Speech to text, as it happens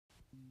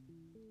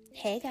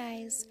Hey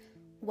guys,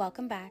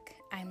 welcome back.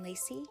 I'm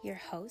Lacey, your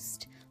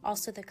host,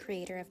 also the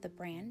creator of the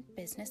brand,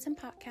 business, and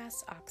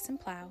podcast Ox and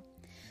Plow.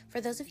 For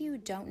those of you who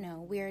don't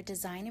know, we are a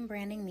design and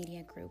branding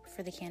media group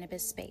for the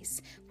cannabis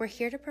space. We're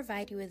here to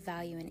provide you with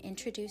value in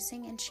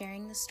introducing and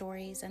sharing the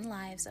stories and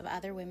lives of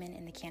other women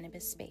in the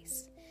cannabis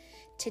space.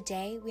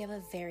 Today, we have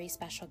a very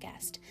special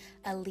guest,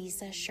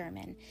 Aliza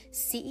Sherman,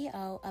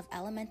 CEO of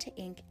Elementa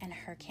Inc. and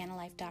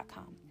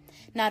HerCannalife.com.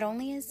 Not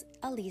only is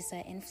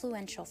Aliza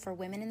influential for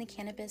women in the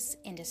cannabis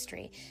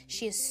industry,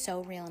 she is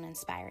so real and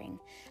inspiring.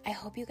 I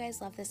hope you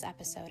guys love this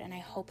episode, and I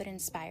hope it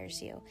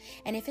inspires you.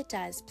 And if it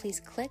does, please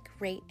click,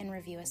 rate, and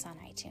review us on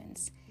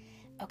iTunes.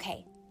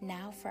 Okay,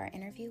 now for our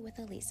interview with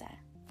Aliza.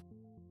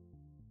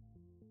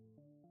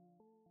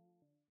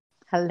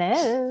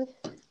 Hello.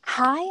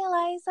 Hi,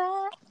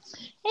 Aliza.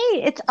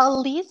 Hey, it's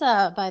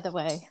Aliza, by the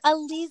way.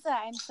 Aliza,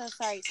 I'm so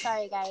sorry.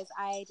 Sorry, guys.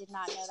 I did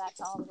not know that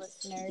to all the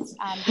listeners.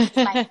 This is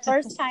my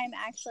first time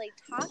actually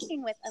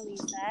talking with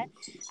Aliza.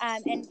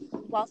 And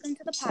welcome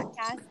to the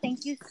podcast.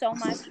 Thank you so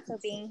much for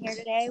being here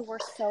today. We're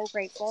so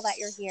grateful that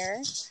you're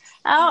here.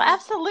 Oh,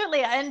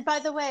 absolutely. And by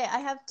the way, I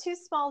have two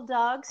small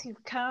dogs who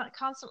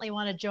constantly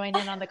want to join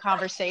in on the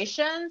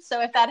conversation.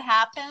 So if that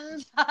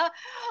happens,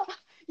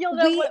 you'll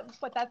know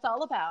what that's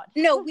all about.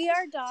 No, we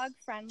are dog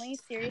friendly.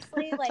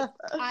 Seriously. Like,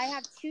 I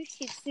have two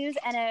Shih Tzus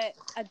and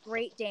a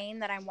Great Dane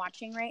that I'm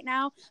watching right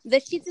now. The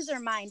Shih Tzus are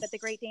mine, but the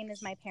Great Dane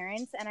is my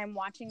parents, and I'm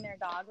watching their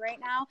dog right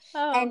now.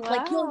 Oh, and wow.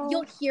 like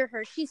you'll hear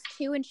her. She's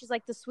 2 and she's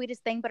like the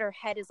sweetest thing, but her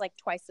head is like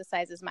twice the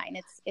size as mine.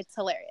 It's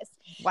hilarious.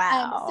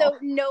 Wow. So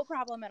no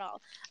problem at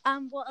all.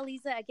 Well,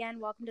 Aliza, again,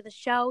 welcome to the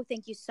show.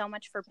 Thank you so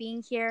much for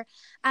being here.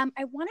 I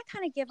want to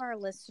kind of give our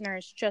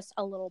listeners just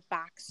a little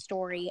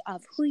backstory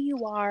of who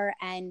you are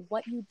and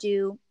what you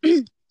do.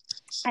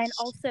 And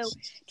also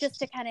just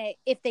to kind of,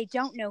 if they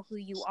don't know who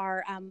you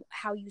are,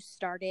 how you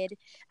started.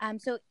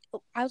 So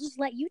I'll just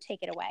let you take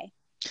it away.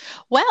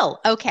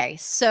 Well, okay.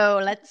 So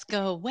let's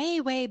go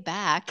way, way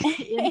back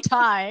in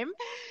time.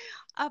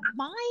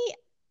 My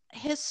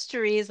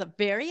history is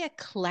very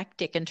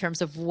eclectic in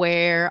terms of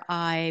where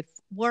I've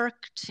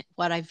worked,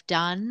 what I've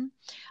done.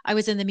 I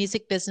was in the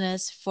music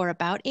business for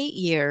about 8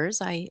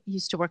 years. I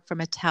used to work for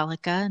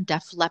Metallica and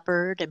Def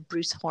Leppard and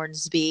Bruce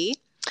Hornsby.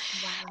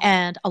 Wow.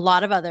 And a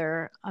lot of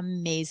other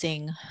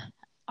amazing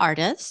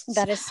artists.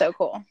 That is so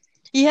cool.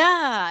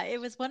 Yeah, it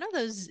was one of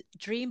those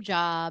dream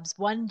jobs.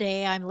 One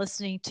day I'm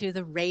listening to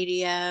the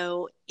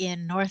radio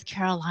in North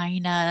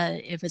Carolina.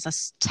 It was a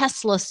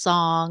Tesla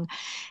song.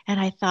 And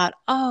I thought,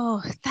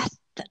 oh,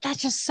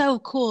 that's just so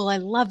cool. I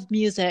love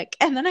music.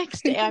 And the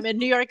next day I'm in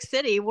New York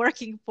City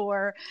working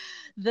for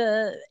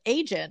the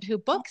agent who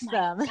books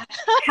them.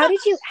 How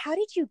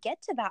did you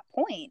get to that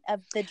point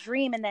of the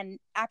dream and then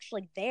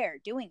actually there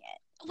doing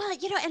it? Well,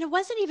 and it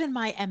wasn't even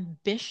my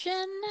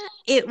ambition.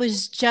 It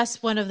was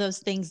just one of those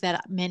things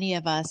that many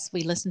of us,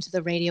 we listen to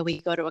the radio, we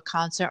go to a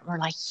concert, and we're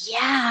like,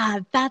 yeah,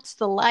 that's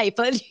the life.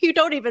 But you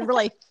don't even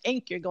really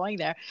think you're going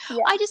there.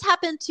 Yeah. I just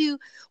happened to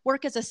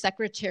work as a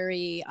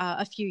secretary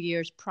a few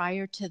years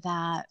prior to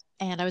that.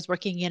 And I was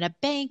working in a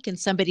bank and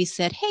somebody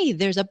said, hey,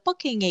 there's a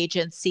booking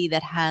agency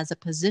that has a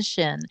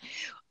position.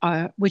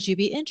 Would you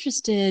be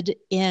interested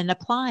in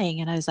applying?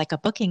 And I was like, a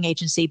booking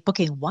agency,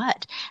 booking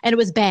what? And it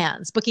was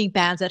booking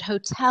bands at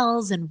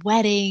hotels and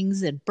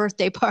weddings and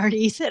birthday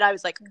parties. And I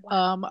was like,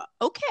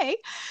 okay.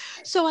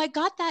 So I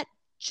got that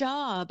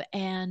job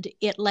and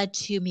it led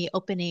to me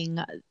opening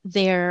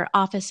their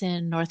office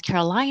in North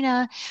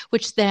Carolina,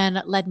 which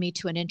then led me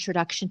to an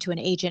introduction to an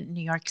agent in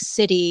New York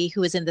City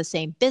who was in the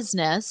same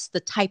business, the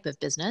type of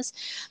business.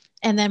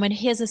 And then when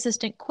his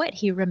assistant quit,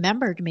 he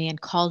remembered me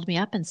and called me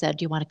up and said,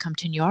 do you want to come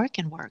to New York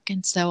and work?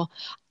 And so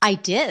I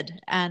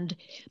did. And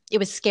it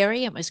was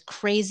scary. It was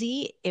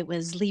crazy. It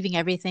was leaving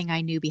everything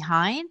I knew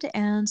behind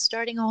and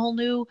starting a whole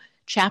new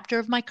chapter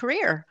of my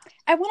career.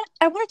 I want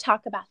to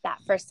talk about that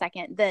for a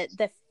second.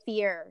 The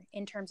fear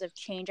in terms of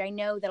change. I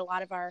know that a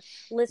lot of our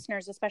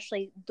listeners,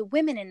 especially the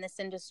women in this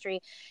industry,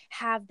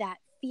 have that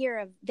fear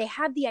of, they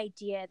have the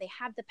idea, they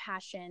have the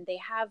passion, they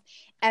have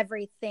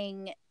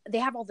everything, they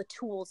have all the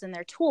tools in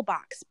their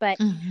toolbox, but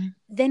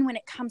then when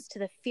it comes to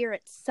the fear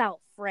itself,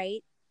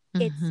 right,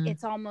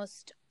 it's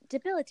almost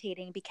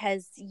debilitating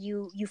because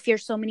you fear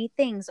so many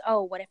things.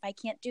 Oh, what if I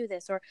can't do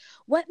this? Or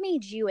what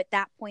made you at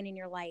that point in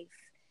your life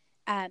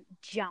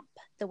jump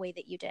the way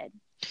that you did?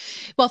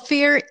 Well,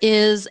 fear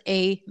is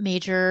a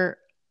major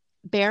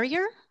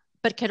barrier,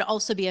 but could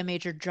also be a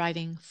major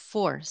driving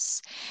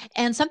force.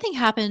 And something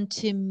happened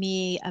to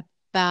me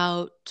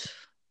about,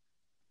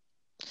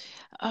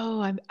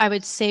 I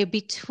would say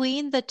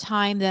between the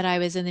time that I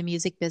was in the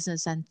music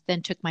business and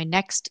then took my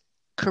next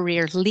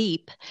career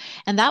leap.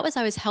 And that was,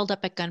 I was held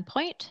up at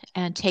gunpoint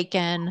and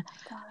taken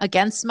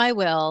against my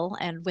will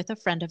and with a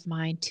friend of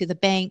mine to the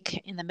bank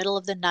in the middle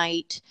of the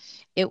night.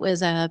 It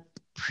was a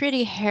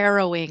pretty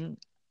harrowing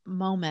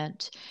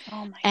moment.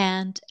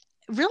 And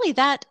really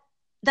that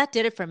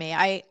did it for me.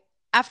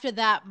 After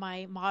that,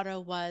 my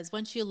motto was,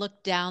 once you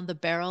look down the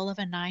barrel of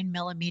a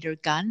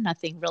 9mm gun,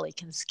 nothing really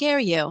can scare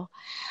you.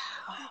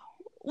 Wow.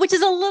 Which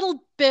is a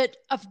little bit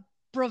of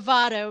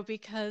bravado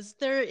because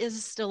there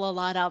is still a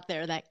lot out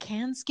there that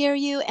can scare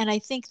you. And I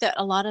think that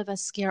a lot of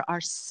us scare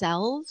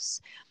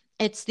ourselves.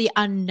 It's the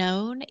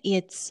unknown.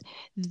 It's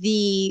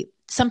the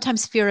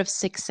sometimes fear of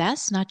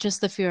success, not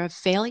just the fear of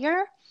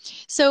failure.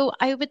 So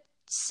I would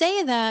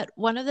say that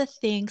one of the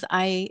things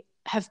I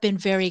have been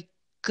very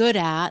good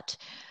at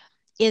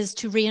is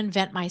to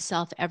reinvent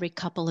myself every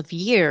couple of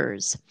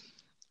years.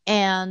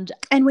 And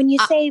when you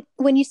say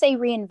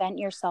reinvent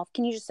yourself,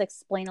 can you just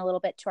explain a little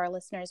bit to our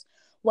listeners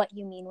what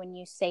you mean when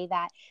you say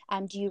that?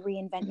 Do you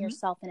reinvent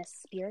yourself in a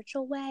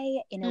spiritual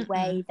way, in a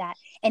way that,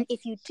 and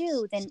if you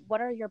do, then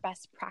what are your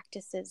best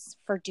practices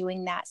for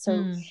doing that?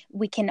 So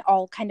we can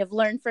all kind of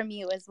learn from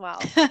you as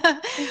well.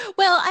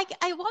 Well,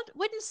 I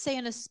wouldn't say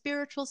in a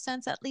spiritual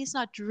sense, at least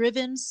not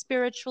driven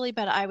spiritually,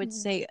 but I would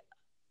say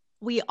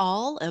we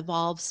all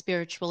evolve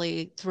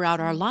spiritually throughout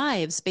our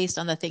lives based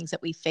on the things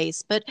that we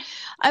face. But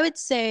I would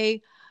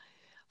say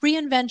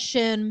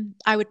reinvention,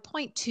 I would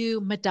point to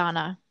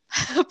Madonna,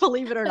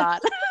 believe it or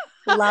not.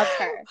 Love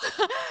her.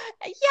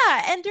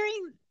 Yeah. And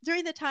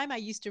during the time I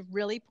used to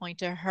really point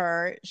to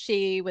her,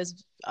 she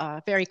was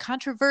very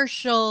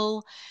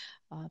controversial,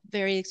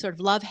 very sort of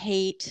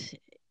love-hate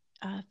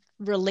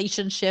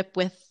relationship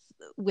with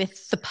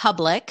the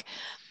public.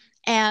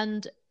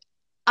 And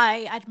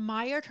I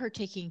admired her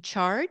taking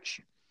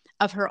charge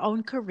of her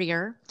own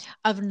career,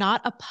 of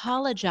not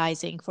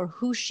apologizing for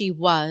who she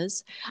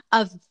was,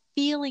 of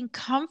feeling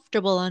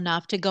comfortable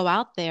enough to go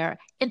out there,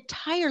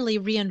 entirely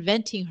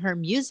reinventing her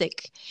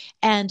music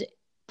and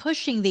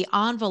pushing the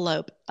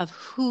envelope of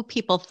who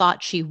people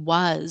thought she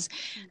was,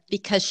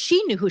 because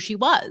she knew who she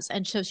was.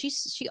 And so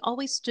she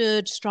always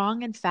stood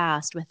strong and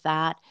fast with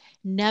that,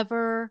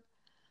 never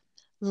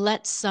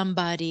let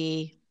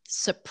somebody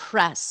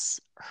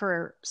suppress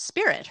her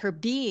spirit, her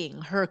being,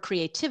 her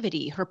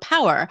creativity, her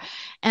power.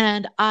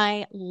 And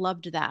I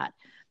loved that.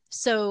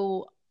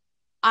 So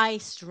I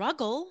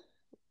struggle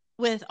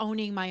with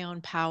owning my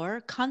own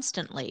power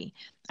constantly.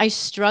 I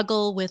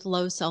struggle with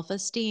low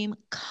self-esteem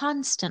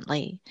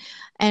constantly.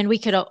 And we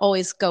could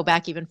always go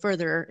back even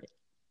further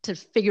to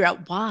figure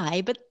out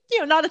why, but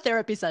not a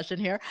therapy session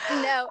here.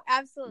 No,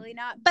 absolutely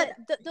not. But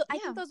I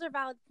think those are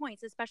valid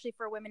points, especially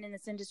for women in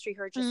this industry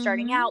who are just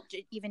starting out,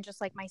 even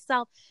just like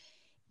myself.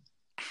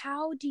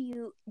 How do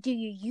you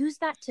use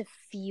that to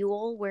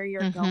fuel where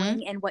you're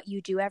going and what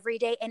you do every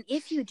day? And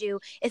if you do,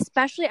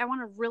 especially, I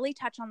want to really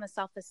touch on the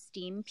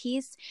self-esteem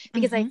piece,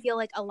 because I feel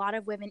like a lot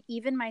of women,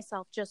 even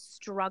myself, just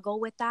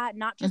struggle with that,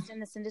 not just in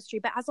this industry,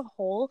 but as a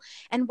whole.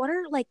 And what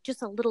are like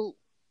just a little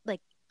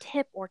like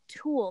tip or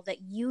tool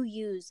that you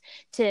use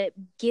to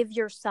give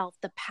yourself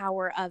the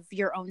power of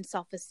your own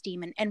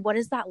self-esteem, and what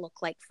does that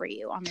look like for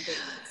you on a daily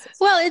basis?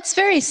 Well, it's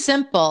very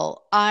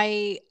simple.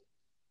 I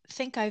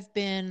think I've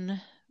been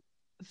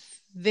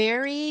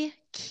very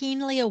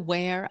keenly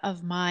aware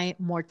of my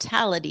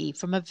mortality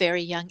from a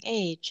very young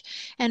age.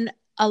 And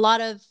a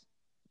lot of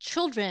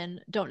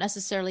children don't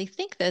necessarily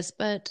think this,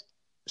 but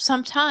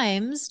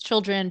sometimes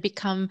children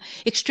become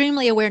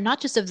extremely aware, not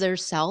just of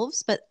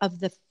themselves, but of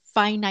the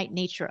finite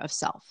nature of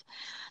self.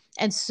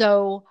 And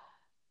so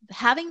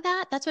having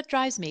that's what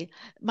drives me.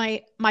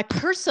 My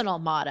personal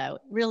motto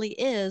really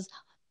is,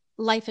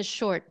 life is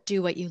short,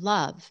 do what you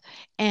love.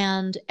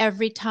 And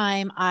every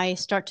time I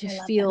start to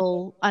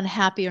feel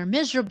unhappy or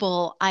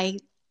miserable, I'm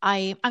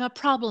a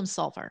problem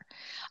solver.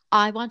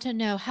 I want to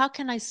know, how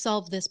can I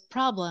solve this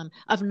problem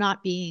of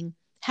not being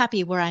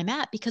happy where I'm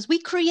at? Because we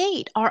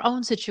create our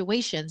own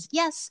situations.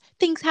 Yes,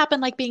 things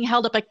happen, like being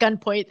held up at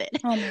gunpoint.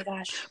 Oh my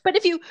gosh. But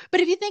if you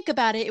think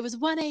about it, it was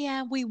 1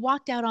 a.m. We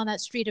walked out on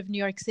that street of New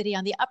York City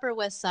on the Upper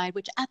West Side,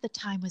 which at the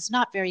time was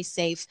not very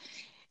safe.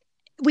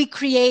 We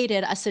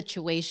created a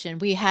situation.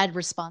 We had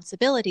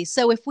responsibility.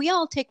 So if we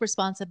all take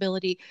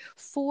responsibility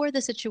for the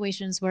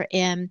situations we're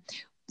in,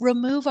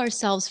 remove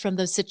ourselves from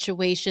those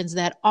situations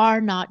that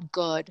are not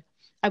good.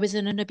 I was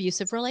in an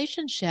abusive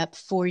relationship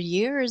for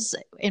years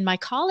in my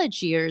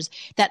college years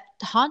that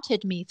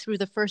haunted me through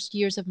the first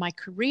years of my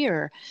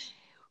career.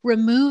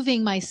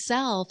 Removing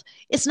myself,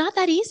 it's not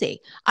that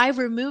easy. I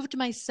removed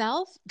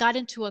myself, got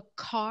into a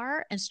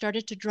car and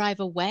started to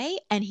drive away,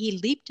 and he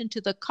leaped into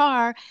the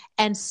car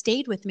and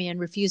stayed with me and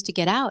refused to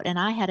get out. And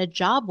I had a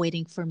job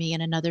waiting for me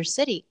in another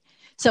city.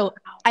 So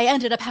I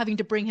ended up having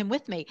to bring him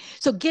with me.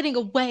 So getting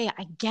away,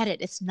 I get it.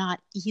 It's not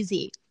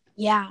easy.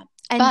 Yeah.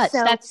 But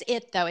that's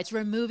it, though. It's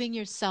removing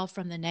yourself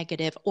from the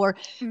negative, or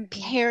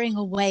paring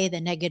away the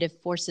negative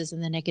forces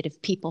and the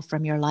negative people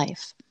from your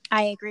life.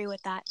 I agree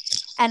with that.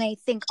 And I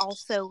think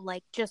also,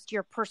 like, just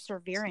your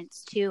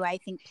perseverance too, I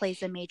think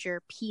plays a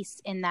major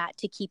piece in that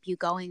to keep you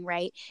going,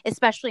 right?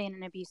 Especially in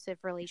an abusive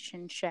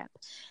relationship.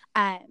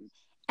 And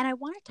I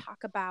want to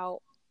talk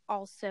about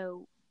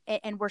also,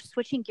 and we're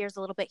switching gears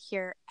a little bit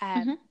here.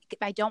 I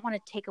don't want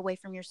to take away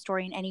from your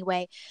story in any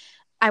way.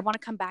 I want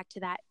to come back to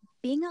that.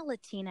 Being a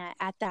Latina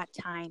at that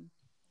time,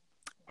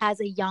 as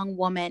a young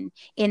woman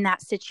in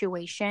that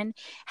situation,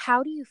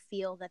 how do you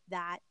feel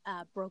that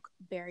broke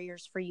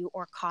barriers for you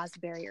or caused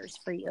barriers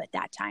for you at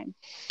that time?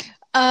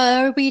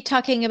 Are we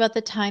talking about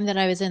the time that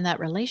I was in that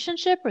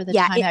relationship, or the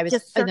time I was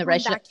just in the circling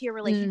relationship? back to your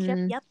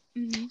relationship. Yep.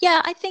 Mm-hmm.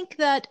 Yeah, I think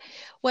that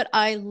what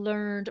I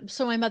learned,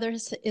 so my mother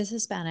is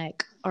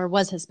Hispanic, or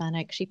was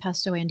Hispanic. She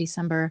passed away in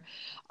December.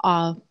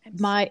 I'm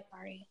so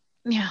sorry.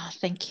 Yeah,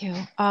 thank you.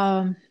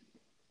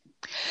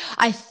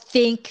 I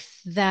think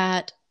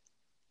that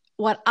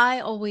what I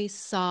always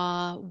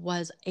saw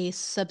was a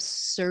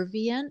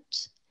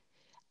subservient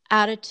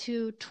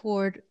attitude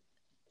toward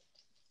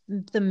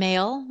the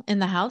male in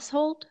the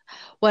household.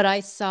 What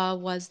I saw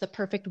was the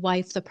perfect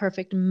wife, the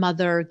perfect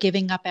mother,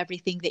 giving up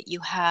everything that you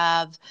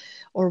have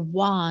or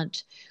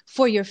want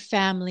for your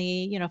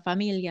family. You know,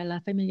 familia, la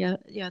familia.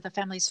 You know, the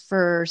family's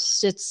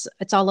first. It's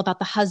all about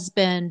the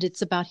husband.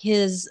 It's about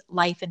his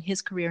life and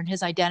his career and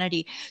his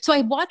identity. So I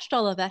watched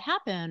all of that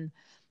happen.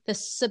 The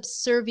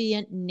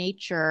subservient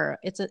nature.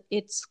 It's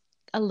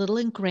a little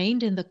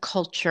ingrained in the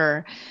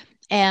culture,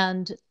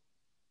 and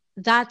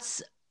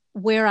that's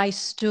where I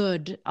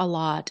stood a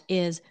lot,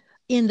 is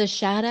in the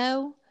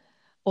shadow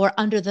or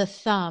under the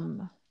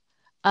thumb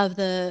of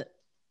the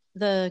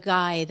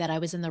guy that I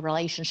was in the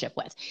relationship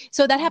with.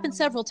 So that happened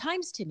several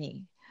times to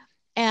me.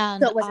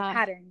 And so it was a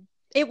pattern.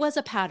 It was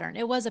a pattern.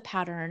 It was a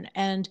pattern.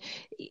 And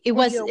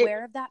were you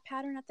aware of that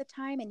pattern at the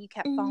time and you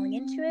kept falling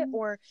into it?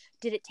 Or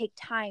did it take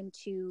time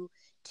to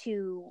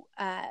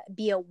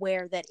be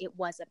aware that it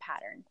was a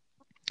pattern?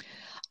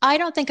 I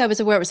don't think I was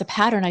aware it was a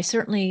pattern. I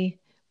certainly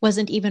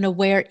wasn't even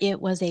aware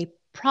it was a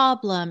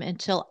problem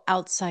until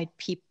outside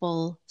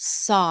people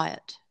saw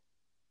it.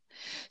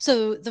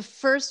 So the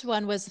first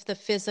one was the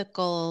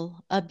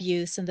physical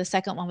abuse, and the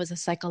second one was the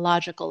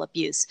psychological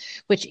abuse,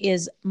 which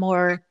is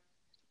more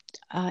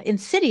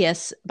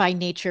insidious by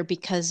nature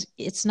because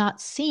it's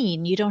not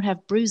seen. You don't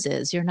have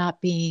bruises. You're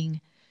not being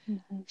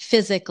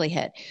physically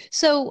hit.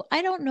 So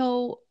I don't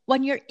know,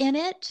 when you're in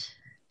it,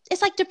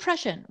 it's like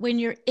depression. When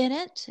you're in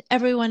it,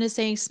 everyone is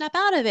saying, snap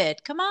out of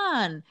it. Come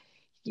on.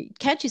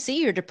 Can't you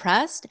see you're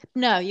depressed?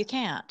 No, you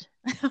can't.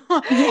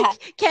 Yeah.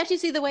 Can't you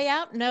see the way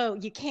out? No,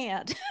 you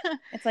can't.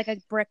 It's like a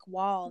brick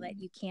wall that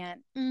you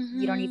can't,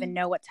 you don't even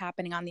know what's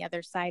happening on the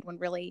other side when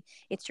really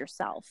it's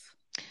yourself.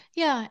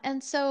 Yeah.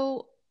 And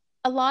so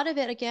a lot of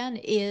it, again,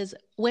 is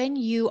when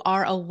you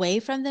are away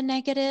from the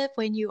negative,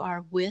 when you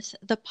are with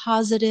the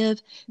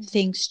positive,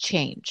 things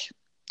change.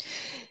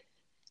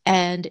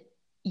 And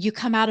you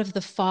come out of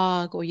the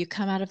fog, or you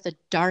come out of the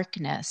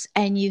darkness,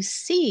 and you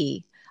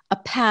see a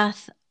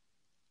path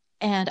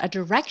and a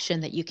direction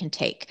that you can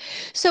take.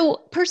 So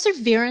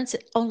perseverance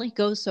only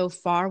goes so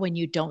far when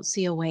you don't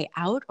see a way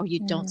out, or you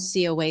don't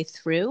see a way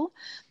through.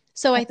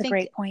 So That's a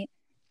great point.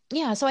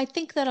 Yeah. So I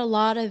think that a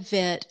lot of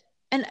it,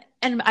 and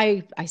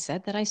I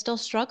said that I still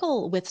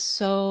struggle with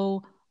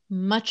so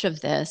much of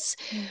this.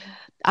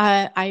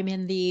 I'm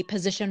in the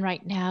position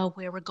right now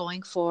where we're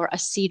going for a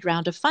seed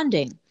round of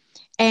funding.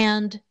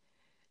 And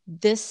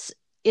this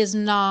is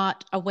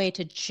not a way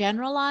to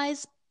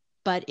generalize,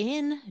 but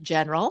in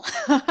general,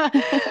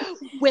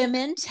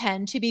 women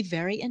tend to be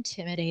very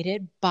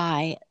intimidated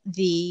by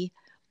the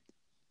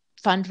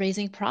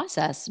fundraising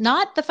process,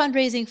 not the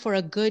fundraising for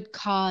a good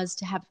cause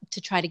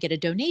to try to get a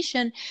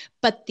donation,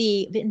 but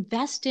the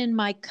invest in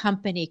my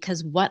company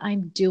because what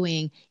I'm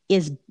doing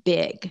is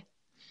big.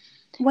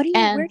 Where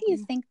do you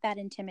think that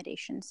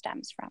intimidation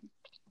stems from?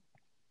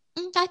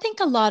 I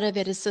think a lot of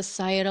it is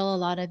societal. A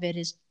lot of it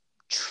is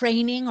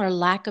training or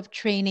lack of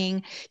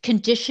training,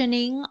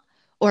 conditioning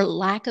or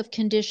lack of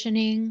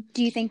conditioning.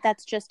 Do you think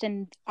that's just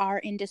in our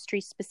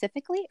industry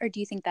specifically, or do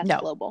you think that's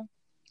global?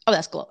 Oh,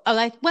 that's global.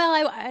 I don't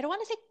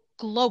want to say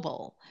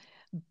global.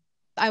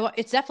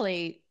 It's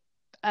definitely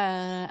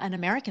an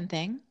American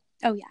thing.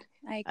 Oh, yeah.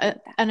 I agree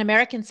with that. An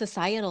American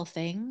societal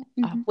thing.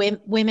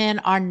 Women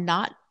are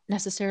not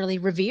necessarily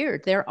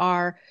revered. There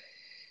are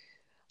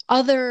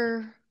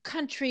other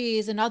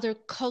countries and other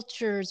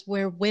cultures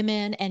where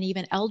women and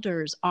even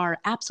elders are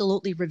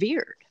absolutely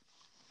revered.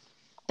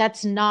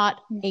 That's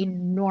not a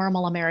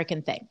normal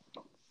American thing.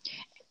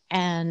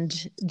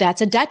 And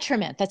that's a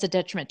detriment. That's a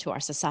detriment to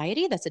our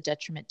society. That's a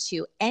detriment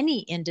to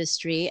any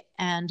industry.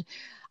 And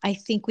I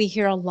think we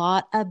hear a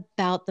lot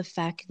about the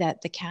fact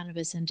that the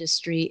cannabis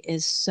industry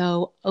is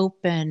so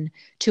open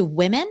to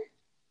women.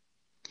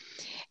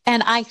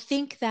 And I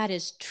think that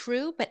is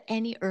true, but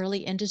any early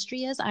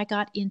industry is. I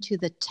got into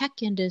the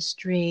tech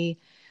industry.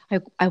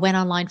 I went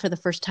online for the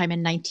first time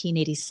in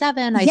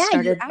 1987.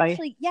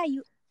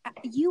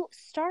 You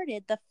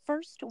started the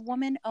first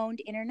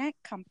woman-owned internet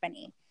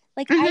company.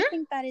 I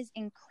think that is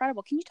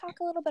incredible. Can you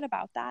talk a little bit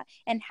about that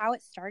and how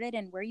it started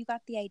and where you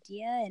got the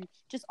idea and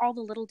just all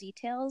the little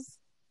details?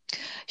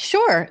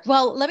 Sure.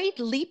 Well, let me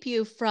leap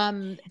you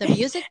from the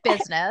music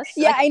business.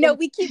 Yeah, I know.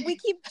 We keep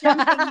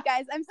jumping, you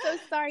guys. I'm so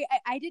sorry.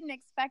 I didn't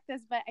expect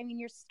this, but I mean,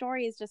 your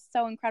story is just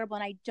so incredible,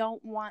 and I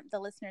don't want the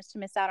listeners to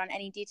miss out on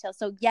any details.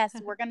 So yes,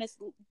 we're going to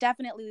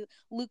definitely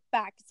loop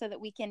back so that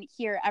we can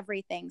hear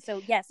everything.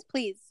 So yes,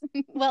 please.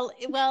 Well,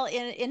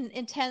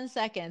 in 10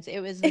 seconds, it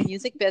was the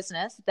music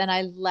business. Then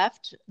I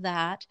left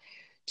that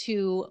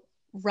to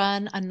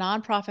run a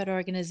nonprofit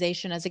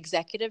organization as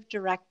executive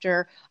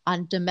director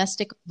on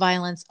domestic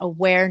violence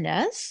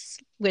awareness,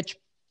 which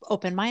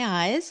opened my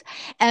eyes.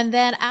 And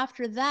then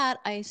after that,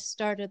 I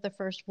started the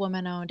first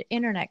woman-owned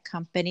internet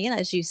company,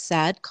 as you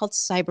said, called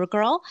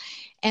Cybergirl.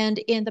 And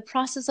in the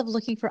process of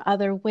looking for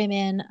other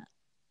women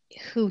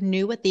who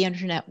knew what the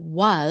internet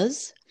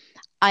was,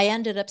 I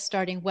ended up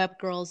starting Web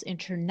Girls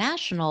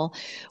International,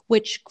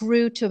 which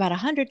grew to about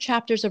 100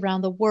 chapters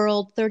around the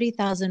world,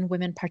 30,000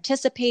 women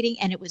participating,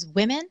 and it was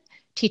women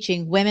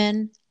teaching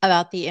women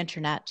about the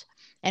internet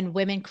and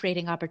women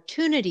creating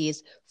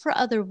opportunities for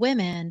other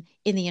women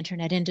in the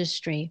internet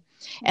industry.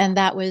 And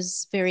that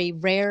was very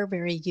rare,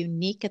 very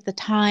unique at the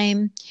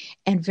time,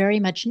 and very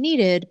much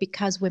needed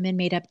because women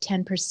made up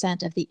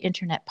 10% of the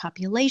internet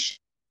population.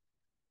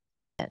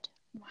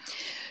 Wow.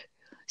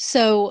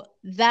 So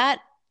that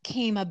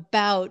came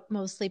about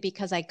mostly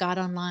because I got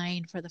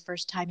online for the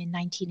first time in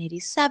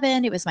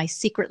 1987. It was my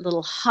secret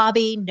little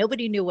hobby.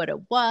 Nobody knew what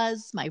it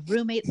was. My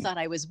roommates thought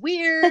I was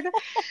weird.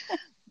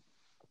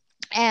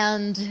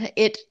 And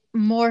it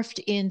morphed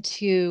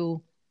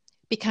into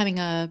becoming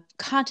a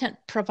content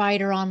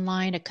provider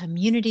online, a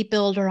community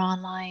builder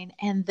online,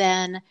 and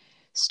then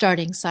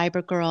starting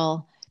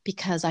Cybergirl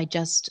because I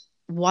just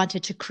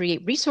wanted to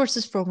create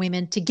resources for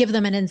women to give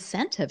them an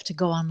incentive to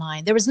go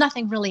online. There was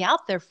nothing really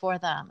out there for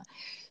them.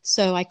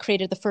 So I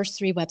created the first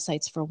 3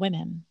 websites for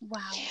women.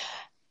 Wow.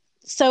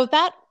 So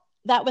that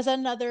was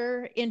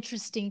another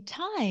interesting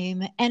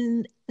time.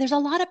 And there's a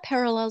lot of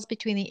parallels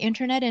between the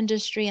internet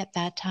industry at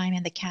that time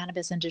and the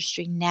cannabis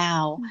industry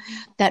now.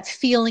 Mm-hmm. That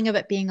feeling of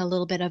it being a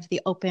little bit of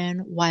the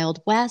open Wild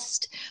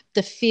West,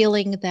 the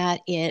feeling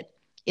that it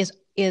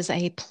is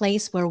a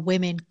place where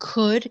women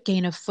could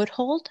gain a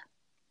foothold.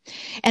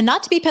 And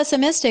not to be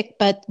pessimistic,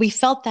 but we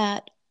felt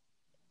that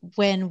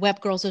when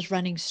Web Girls was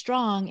running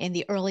strong in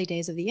the early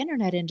days of the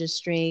internet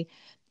industry.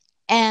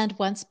 And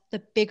once the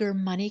bigger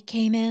money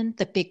came in,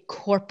 the big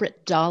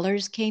corporate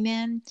dollars came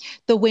in,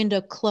 the window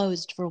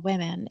closed for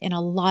women in a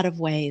lot of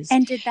ways.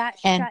 And did that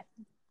shut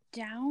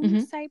down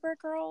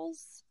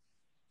Cybergirls?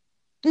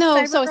 No,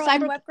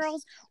 and Web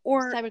Girls?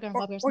 Or Cybergirl and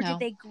Web Girls, or no. did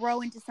they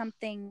grow into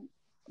something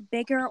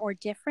bigger or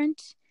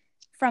different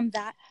from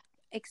that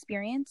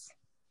experience?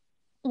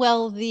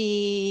 Well,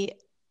 the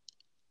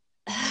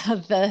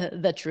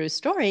true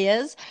story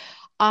is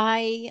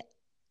I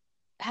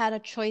had a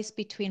choice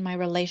between my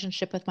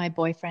relationship with my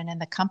boyfriend and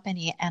the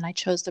company, and I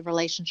chose the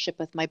relationship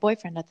with my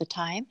boyfriend at the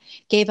time,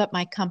 gave up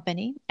my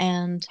company.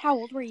 And how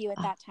old were you at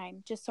that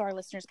time? Just so our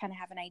listeners kind of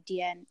have an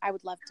idea, and I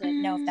would love to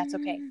know if that's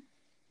okay.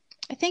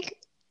 I think,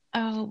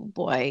 oh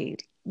boy,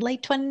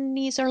 late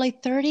 20s, early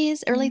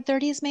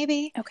 30s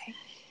maybe. Okay.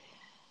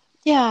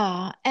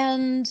 Yeah.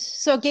 And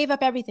so gave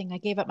up everything. I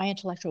gave up my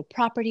intellectual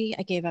property.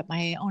 I gave up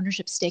my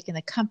ownership stake in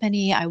the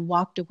company. I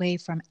walked away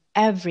from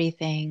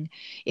everything.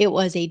 It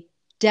was a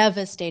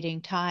devastating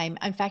time.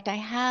 In fact, I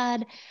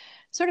had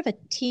sort of a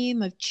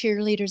team of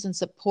cheerleaders and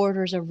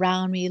supporters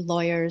around me,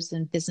 lawyers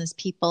and business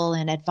people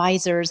and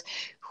advisors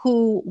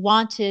who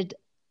wanted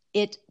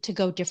it to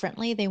go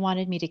differently. They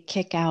wanted me to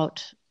kick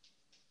out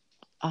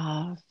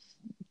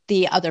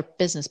the other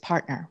business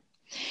partner.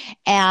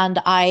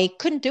 And I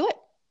couldn't do it.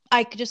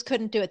 I just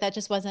couldn't do it. That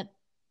just wasn't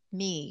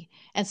me.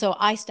 And so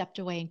I stepped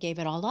away and gave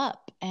it all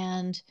up.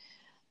 And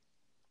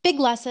big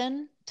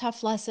lesson,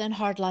 tough lesson,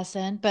 hard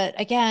lesson. But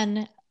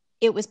again,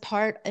 it was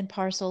part and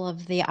parcel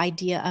of the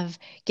idea of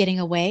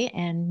getting away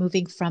and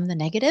moving from the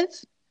negative.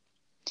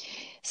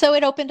 So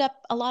it opened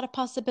up a lot of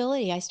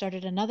possibility. I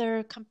started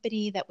another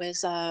company that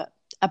was a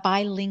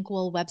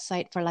bilingual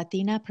website for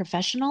Latina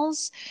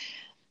professionals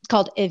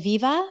called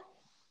Eviva,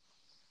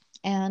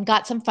 and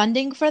got some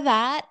funding for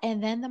that.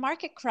 And then the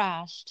market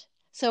crashed.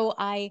 So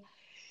I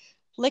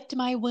licked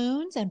my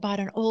wounds and bought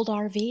an old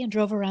RV and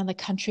drove around the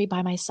country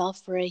by myself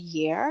for a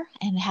year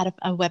and had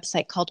a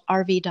website called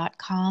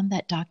rv.com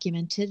that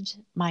documented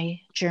my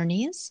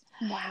journeys.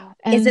 Wow.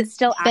 And is it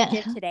still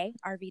active today,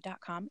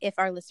 rv.com, if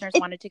our listeners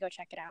wanted to go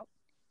check it out?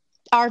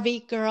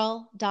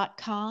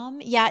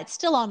 rvgirl.com. Yeah, it's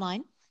still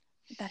online.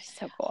 That is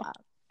so cool.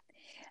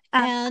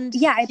 And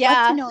I'd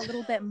love to know a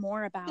little bit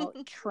more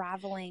about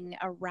traveling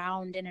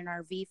around in an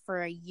RV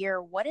for a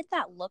year. What did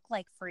that look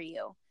like for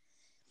you?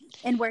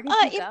 And where did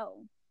you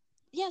go?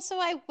 Yeah, so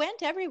I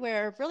went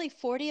everywhere, really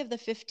 40 of the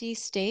 50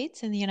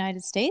 states in the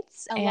United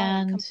States.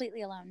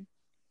 Completely alone.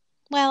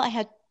 Well, I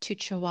had 2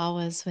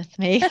 chihuahuas with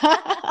me.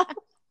 And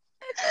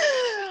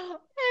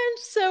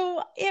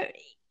so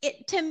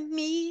to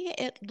me,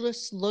 it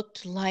just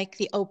looked like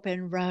the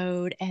open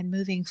road and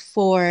moving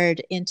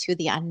forward into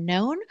the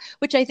unknown,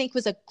 which I think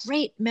was a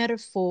great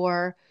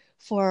metaphor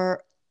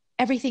for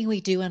everything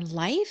we do in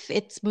life.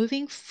 It's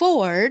moving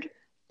forward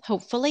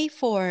hopefully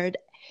forward.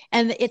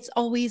 And it's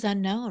always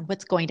unknown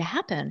what's going to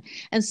happen.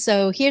 And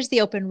so here's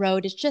the open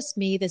road. It's just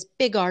me, this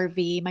big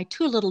RV, my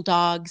 2 little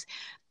dogs,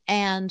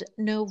 and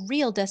no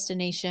real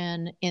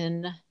destination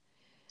in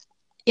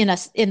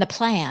the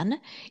plan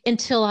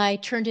until I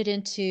turned it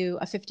into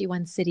a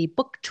 51 city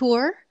book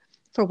tour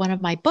for one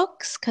of my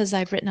books, because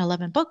I've written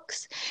 11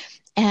 books.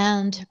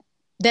 And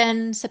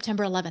then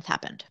September 11th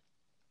happened.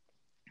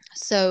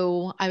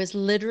 So I was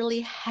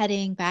literally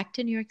heading back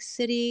to New York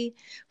City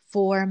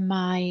for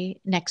my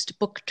next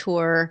book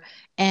tour.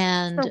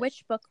 And for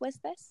which book was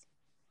this?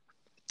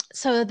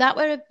 So that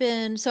would have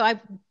been,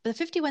 the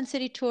 51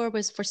 city tour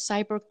was for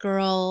Cyber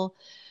Girl,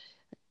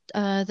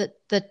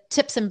 the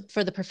tips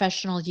for the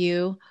professional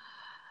you,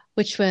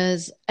 which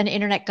was an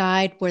internet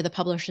guide where the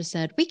publisher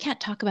said, we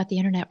can't talk about the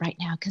internet right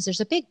now because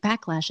there's a big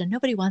backlash and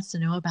nobody wants to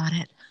know about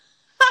it.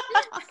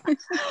 So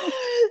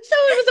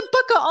it was a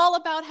book all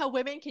about how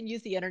women can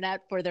use the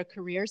internet for their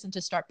careers and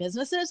to start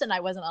businesses. And I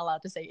wasn't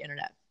allowed to say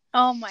internet.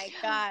 Oh my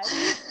God.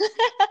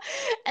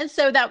 And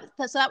so that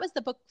was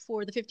the book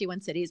for the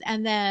 51 cities.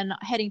 And then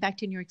heading back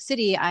to New York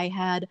City, I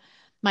had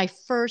my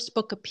first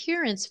book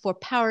appearance for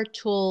Power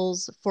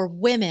Tools for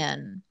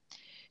Women,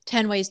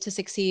 10 Ways to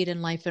Succeed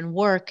in Life and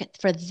Work.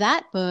 For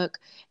that book,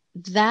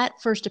 that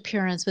first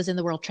appearance was in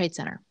the World Trade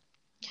Center.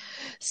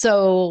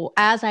 So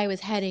as I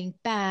was heading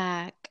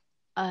back,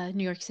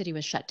 New York City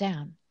was shut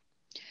down.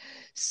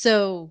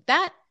 So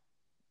that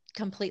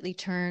completely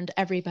turned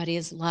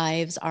everybody's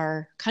lives,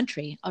 our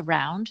country,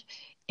 around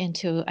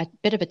into a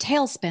bit of a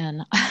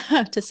tailspin,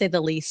 to say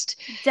the least.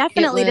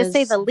 Definitely, to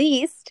say the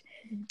least.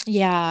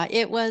 Yeah,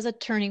 it was a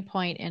turning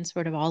point in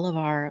sort of all of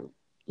our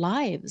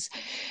lives.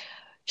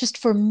 Just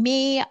for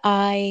me,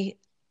 I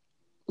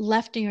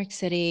left New York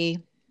City,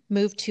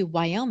 moved to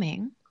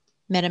Wyoming,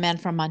 met a man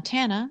from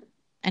Montana,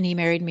 and he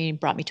married me and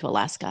brought me to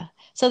Alaska.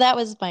 So that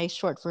was my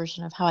short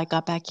version of how I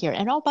got back here.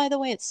 And oh, by the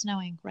way, it's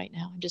snowing right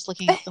now. I'm just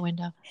looking out the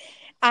window.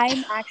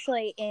 I'm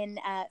actually in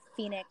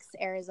Phoenix,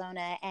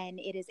 Arizona, and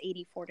it is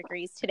 84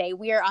 degrees today.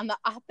 We are on the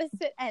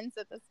opposite ends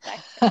of the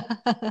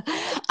spectrum.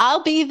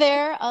 I'll be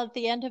there at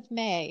the end of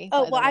May.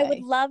 Oh, well, I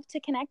would love to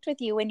connect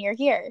with you when you're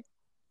here.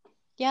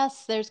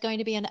 Yes, there's going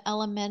to be an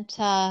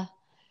Elementa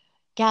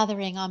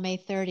gathering on May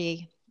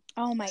 30.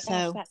 Oh my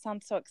gosh, that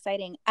sounds so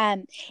exciting.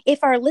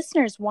 If our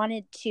listeners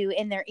wanted to,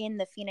 and they're in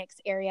the Phoenix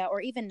area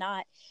or even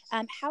not,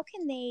 how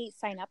can they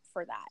sign up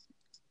for that?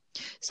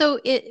 So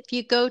if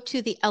you go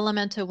to the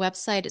Elementa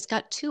website, it's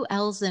got 2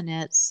 L's in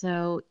it.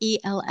 So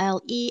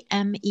ELLEMENTA,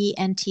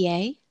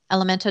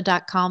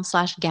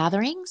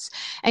 elementa.com/gatherings.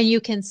 And you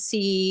can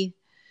see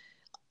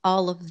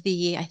all of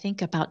the, I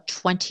think about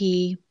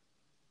 20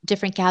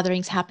 different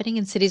gatherings happening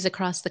in cities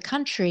across the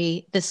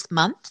country this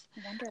month,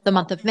 Wonderful. The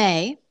month of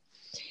May.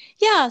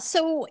 Yeah,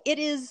 so it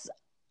is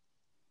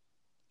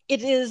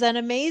an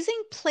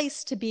amazing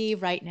place to be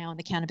right now in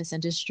the cannabis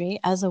industry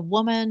as a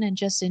woman and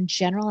just in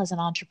general as an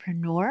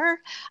entrepreneur.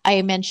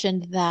 I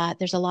mentioned that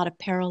there's a lot of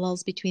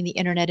parallels between the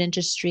internet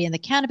industry and the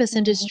cannabis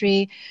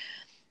industry.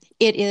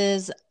 It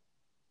is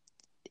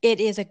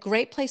a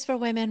great place for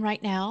women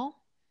right now.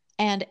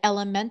 And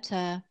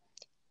Elementa,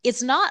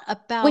 it's not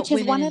about which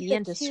is women one in of the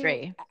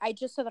industry.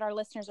 Just so that our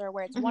listeners are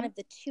aware, it's one of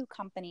the 2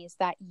 companies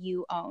that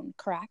you own,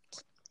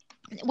 correct?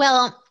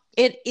 Well,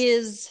 it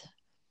is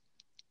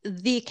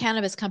the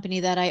cannabis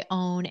company that I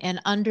own, and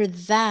under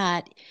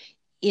that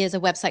is a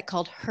website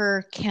called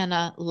Her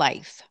Canna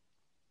Life.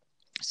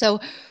 So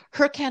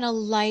Her Canna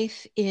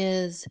Life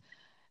is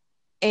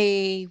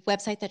a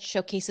website that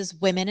showcases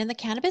women in the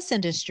cannabis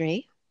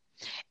industry.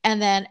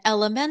 And then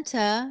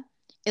Elementa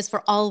is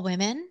for all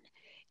women.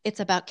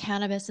 It's about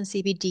cannabis and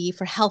CBD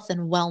for health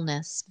and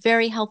wellness,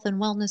 very health and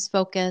wellness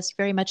focused,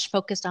 very much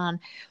focused on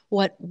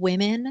what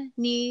women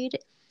need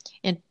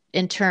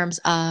in terms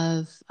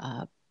of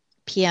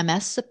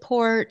PMS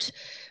support,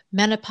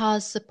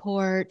 menopause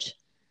support.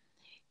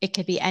 It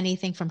could be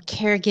anything from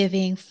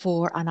caregiving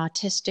for an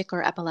autistic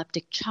or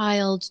epileptic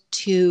child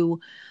to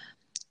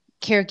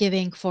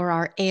caregiving for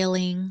our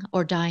ailing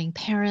or dying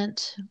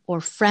parent or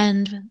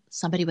friend,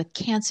 somebody with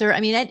cancer. I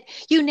mean,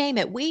 you name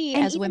it. We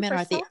as women are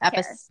at the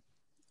episode.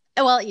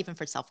 Well, even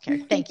for self-care.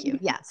 Thank you.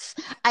 Yes.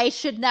 I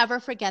should never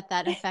forget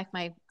that. In fact,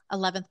 my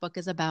 11th book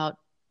is about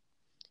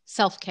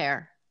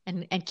self-care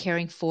and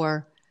caring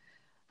for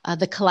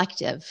the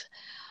collective.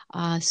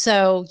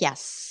 So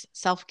yes,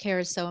 self-care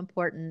is so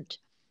important.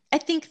 I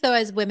think though,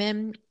 as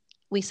women,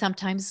 we as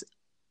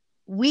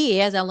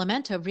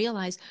Elementa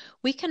realize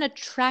we can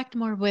attract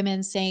more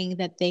women saying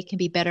that they can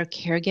be better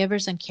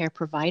caregivers and care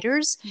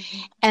providers.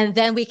 And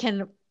then we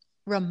can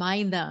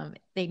remind them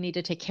they need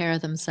to take care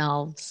of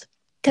themselves.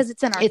 Because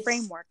it's in our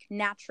framework,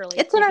 naturally.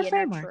 It's in our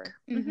framework.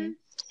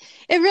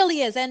 It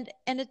really is. And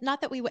it's not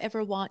that we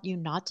ever want you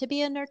not to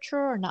be a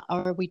nurturer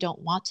or we don't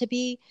want to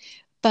be,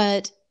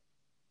 but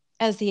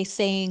as the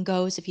saying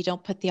goes, if you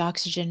don't put the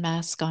oxygen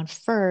mask on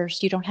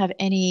first, you don't have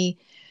any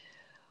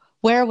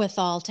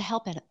wherewithal to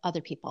help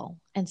other people.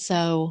 And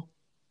so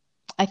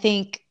I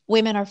think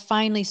women are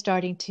finally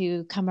starting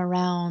to come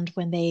around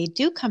when they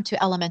do come to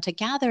Elementa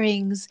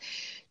gatherings,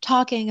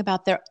 talking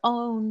about their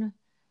own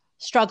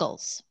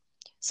struggles.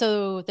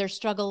 So their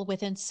struggle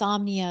with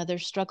insomnia, their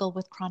struggle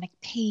with chronic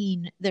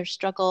pain, their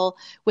struggle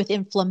with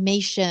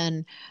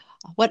inflammation,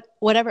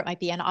 whatever it might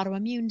be, an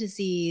autoimmune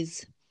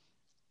disease.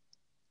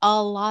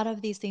 A lot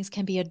of these things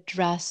can be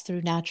addressed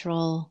through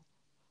natural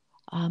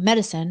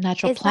medicine,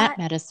 natural plant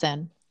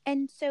medicine.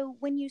 And so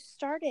when you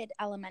started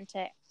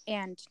Elementa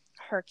and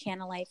Her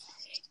Canna Life,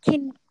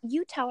 can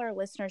you tell our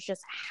listeners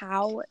just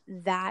how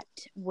that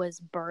was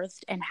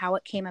birthed and how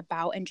it came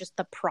about and just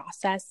the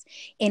process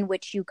in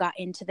which you got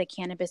into the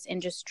cannabis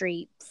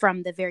industry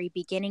from the very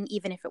beginning,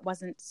 even if it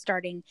wasn't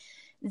starting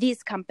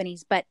these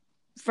companies, but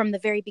from the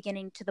very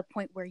beginning to the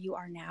point where you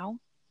are now?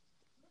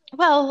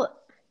 Well,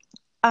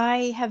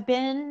 I have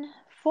been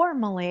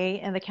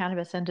formally in the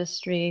cannabis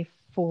industry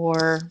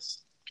for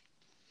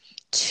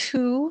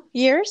 2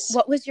 years.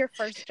 What was your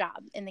first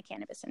job in the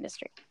cannabis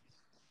industry?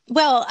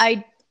 Well,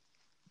 I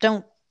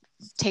don't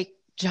take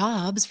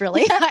jobs,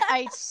 really.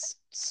 I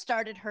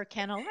started Her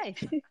Canna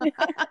Life.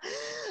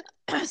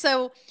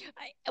 So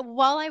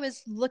while I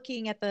was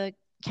looking at the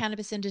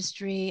cannabis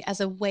industry as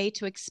a way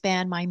to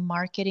expand my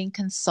marketing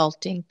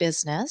consulting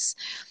business,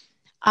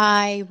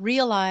 I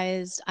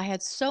realized I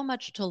had so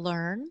much to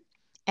learn.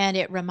 And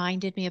it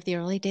reminded me of the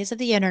early days of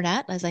the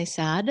internet, as I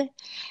said.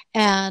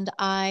 And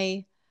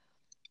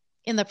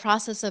in the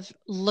process of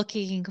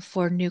looking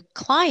for new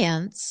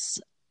clients,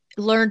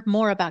 learned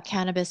more about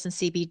cannabis and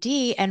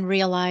CBD and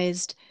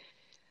realized,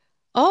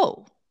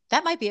 oh,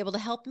 that might be able to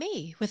help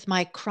me with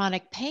my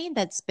chronic pain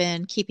that's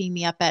been keeping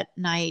me up at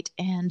night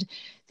and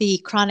the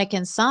chronic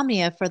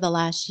insomnia for the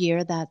last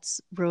year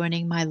that's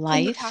ruining my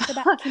life.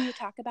 Can you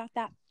talk about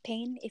that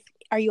pain?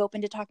 Are you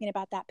open to talking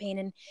about that pain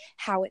and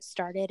how it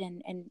started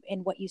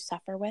and what you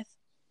suffer with?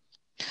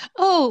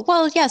 Oh,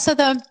 well, yeah. So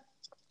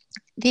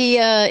the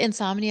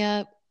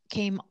insomnia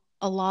came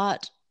a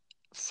lot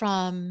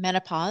from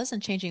menopause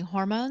and changing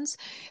hormones,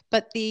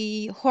 but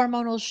the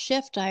hormonal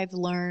shift I've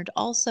learned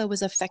also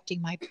was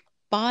affecting my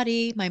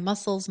body, my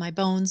muscles, my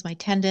bones, my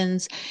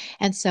tendons.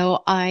 And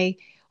so I,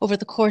 over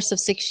the course of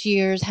 6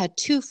 years, had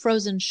 2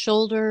 frozen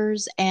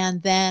shoulders.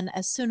 And then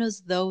as soon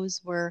as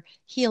those were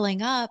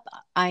healing up,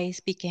 I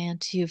began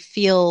to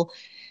feel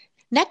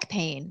neck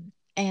pain.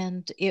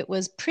 And it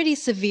was pretty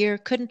severe,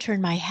 couldn't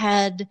turn my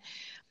head,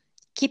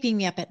 keeping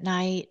me up at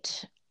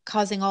night,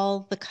 causing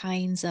all the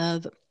kinds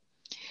of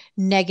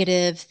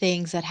negative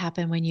things that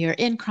happen when you're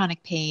in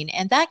chronic pain.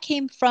 And that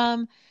came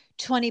from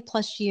 20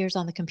 plus years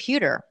on the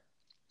computer.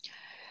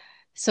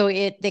 So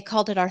they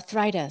called it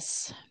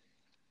arthritis.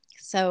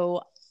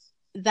 So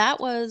that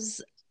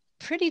was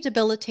pretty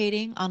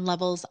debilitating on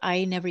levels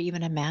I never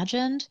even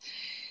imagined.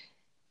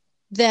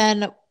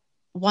 Then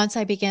once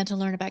I began to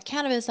learn about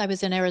cannabis, I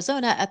was in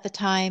Arizona at the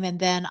time, and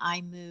then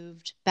I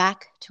moved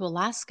back to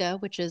Alaska,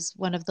 which is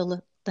one of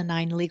the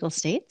 9 legal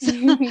states.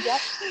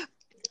 Yep.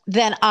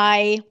 Then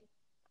I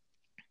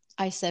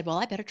said, well,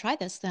 I better try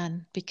this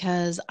then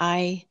because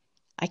I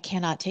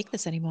cannot take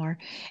this anymore.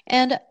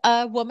 And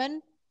a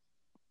woman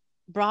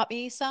brought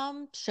me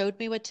some, showed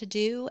me what to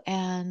do.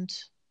 And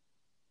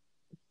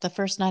the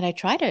first night I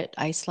tried it,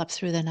 I slept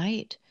through the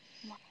night.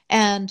 Wow.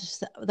 And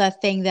the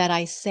thing that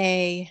I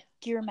say,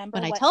 do you remember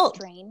when what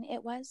strain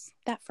it was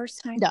that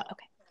first time? No.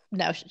 Okay.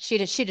 No, she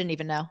didn't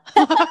even know.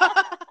 What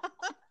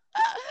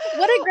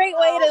a great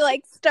way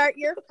to start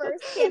your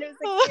first cannabis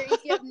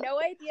experience. You have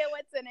no idea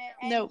what's in it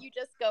and you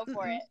just go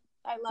for it.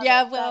 I love it.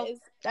 Yeah, well,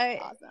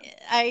 awesome.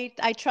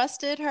 I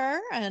trusted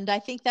her, and I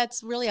think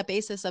that's really a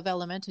basis of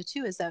Elementa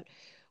too, is that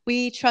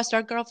we trust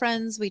our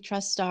girlfriends, we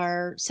trust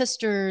our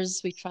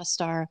sisters, we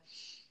trust our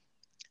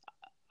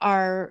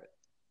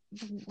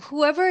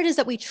whoever it is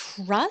that we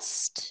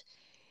trust,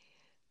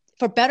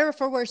 for better or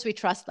for worse, we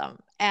trust them.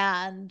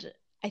 And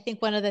I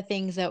think one of the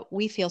things that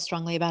we feel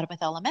strongly about with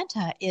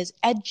Elementa is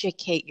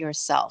educate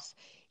yourself.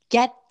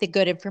 Get the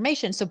good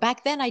information. So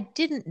back then I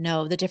didn't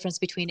know the difference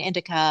between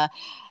indica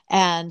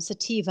and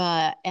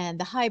sativa and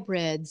the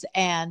hybrids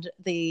and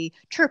the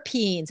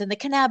terpenes and the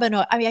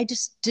cannabinoid. I mean, I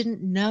just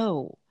didn't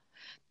know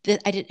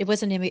that. It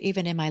wasn't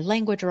even in my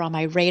language or on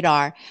my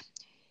radar.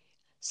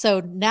 So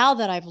now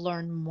that I've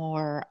learned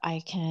more,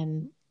 I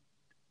can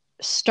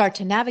start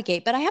to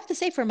navigate. But I have to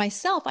say, for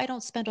myself, I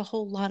don't spend a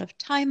whole lot of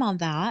time on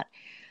that.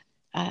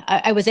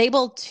 I was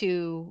able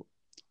to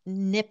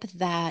nip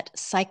that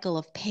cycle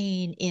of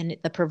pain in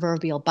the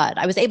proverbial bud.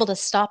 I was able to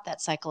stop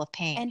that cycle of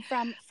pain. And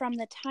from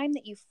the time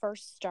that you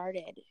first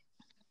started,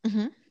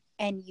 mm-hmm.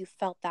 and you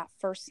felt that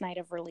first night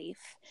of relief,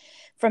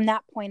 from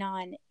that point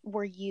on,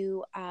 were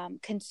you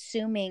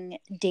consuming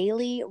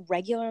daily,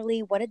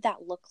 regularly? What did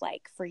that look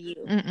like for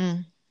you?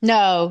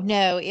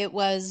 No, it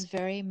was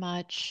very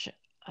much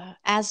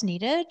as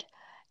needed,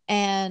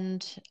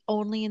 and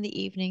only in the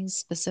evenings,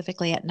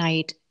 specifically at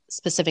night,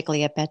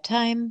 specifically at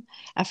bedtime,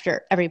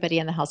 after everybody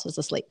in the house was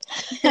asleep.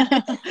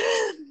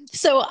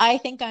 So I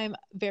think I'm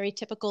very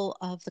typical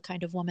of the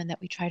kind of woman that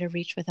we try to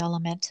reach with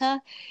Elementa,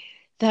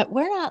 that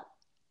we're not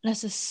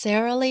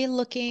necessarily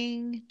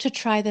looking to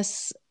try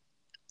this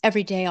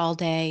every day, all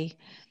day.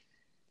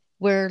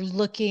 We're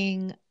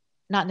looking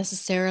not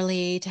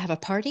necessarily to have a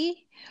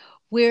party.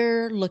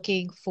 We're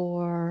looking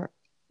for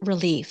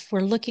relief.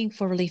 We're looking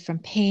for relief from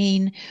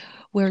pain.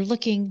 We're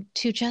looking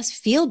to just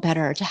feel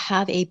better, to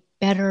have a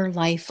better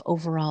life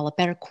overall, a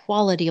better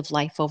quality of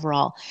life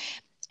overall.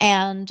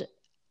 And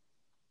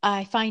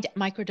I find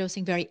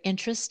microdosing very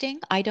interesting.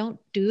 I don't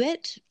do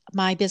it.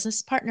 My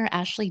business partner,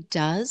 Ashley,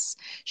 does.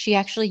 She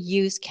actually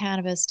used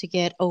cannabis to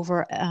get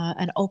over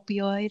an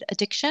opioid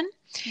addiction.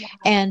 Wow.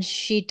 And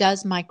she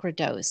does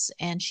microdose,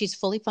 and she's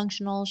fully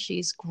functional.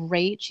 She's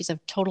great. She's a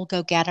total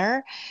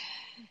go-getter.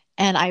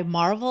 And I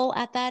marvel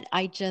at that.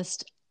 It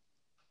just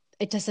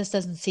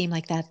doesn't seem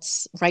like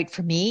that's right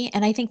for me.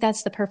 And I think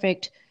that's the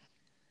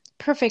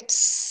perfect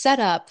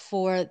setup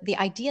for the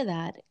idea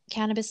that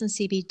cannabis and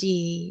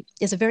CBD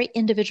is a very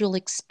individual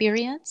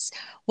experience.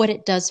 What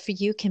it does for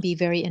you can be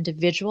very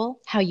individual.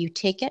 How you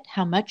take it,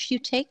 how much you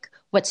take,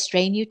 what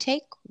strain you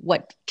take,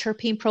 what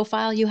terpene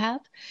profile you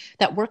have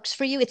that works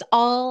for you. It's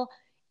all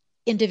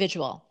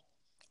individual.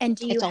 And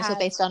It's also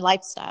based on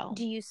lifestyle.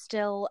 Do you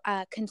still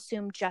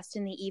consume just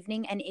in the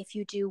evening? And if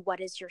you do, what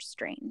is your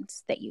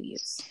strains that you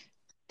use?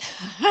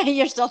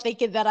 You're still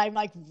thinking that I'm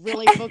like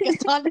really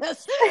focused on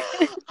this.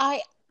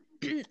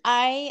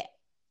 I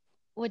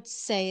would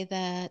say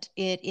that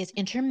it is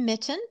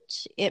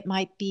intermittent. It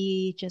might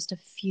be just a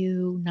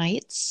few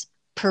nights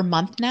per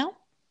month now.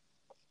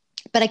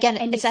 But again,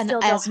 and it's you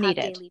still as don't have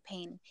needed. daily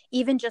pain.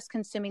 Even just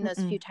consuming those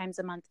few times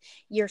a month,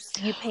 your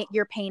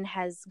pain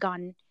has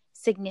gone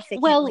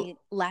significantly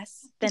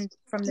less than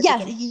from the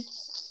beginning.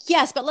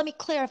 Yes, but let me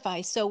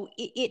clarify. So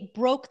it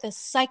broke the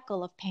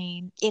cycle of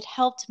pain. It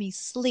helped me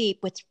sleep,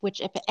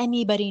 which if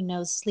anybody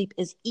knows, sleep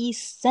is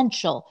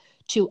essential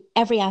to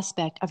every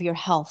aspect of your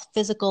health,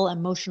 physical,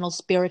 emotional,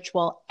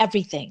 spiritual,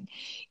 everything.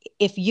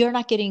 If you're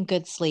not getting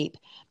good sleep,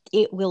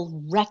 it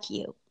will wreck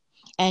you.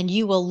 And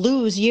you will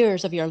lose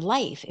years of your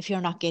life if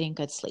you're not getting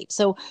good sleep.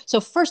 So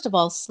first of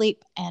all,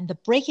 sleep and the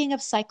breaking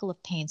of cycle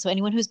of pain. So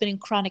anyone who's been in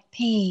chronic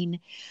pain,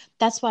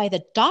 that's why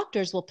the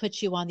doctors will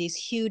put you on these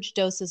huge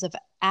doses of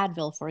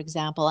Advil, for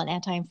example, an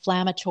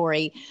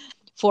anti-inflammatory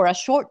for a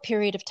short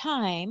period of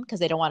time because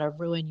they don't want to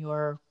ruin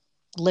your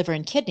liver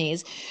and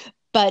kidneys.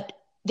 But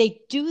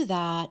they do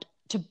that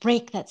to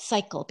break that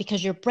cycle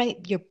because your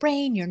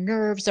brain, your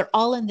nerves, they're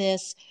all in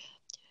this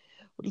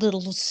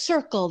little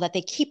circle that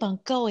they keep on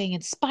going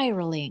and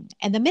spiraling.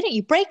 And the minute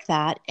you break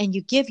that and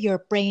you give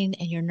your brain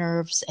and your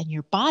nerves and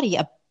your body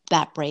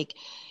that break,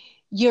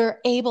 you're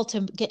able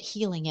to get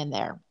healing in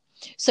there.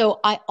 So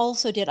I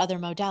also did other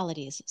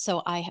modalities.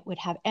 So I would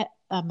have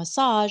a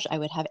massage, I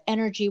would have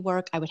energy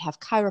work, I would have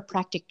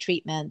chiropractic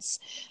treatments,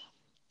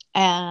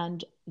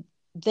 and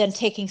then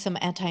taking some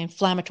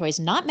anti-inflammatories,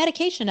 not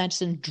medication,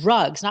 just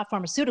drugs, not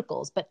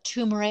pharmaceuticals, but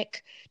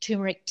turmeric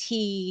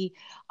tea,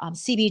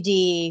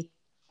 CBD,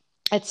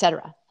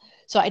 etc.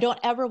 So I don't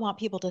ever want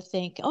people to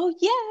think, oh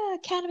yeah,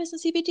 cannabis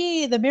and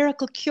CBD, the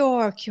miracle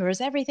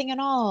cures everything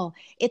and all.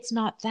 It's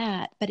not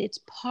that, but it's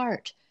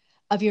part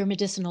of your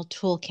medicinal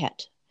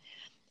toolkit.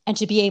 And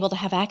to be able to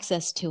have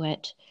access to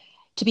it,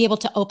 to be able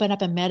to open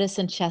up a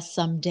medicine chest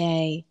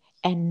someday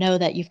and know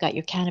that you've got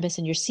your cannabis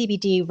and your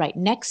CBD right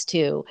next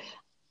to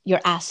your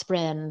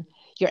aspirin,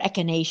 your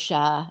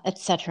echinacea,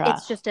 etc.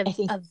 It's just a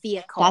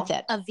vehicle. That's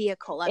it. A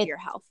vehicle of your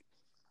health.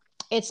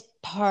 It's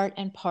part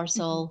and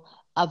parcel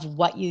of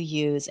what you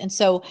use. And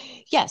so,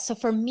 so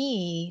for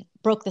me,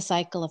 broke the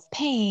cycle of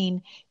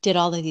pain, did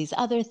all of these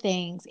other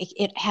things.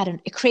 It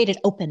created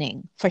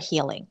opening for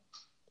healing.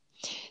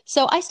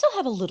 So I still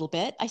have a little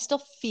bit. I still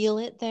feel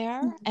it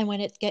there. And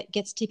when it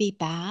gets to be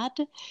bad,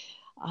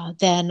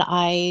 then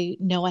I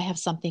know I have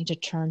something to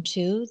turn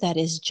to that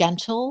is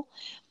gentle.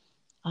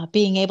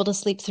 Being able to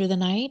sleep through the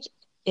night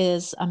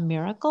is a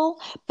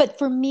miracle. But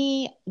for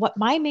me, what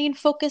my main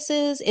focus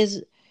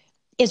is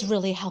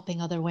really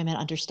helping other women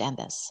understand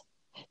this.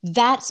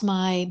 That's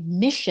my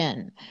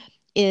mission.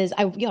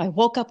 I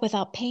woke up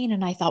without pain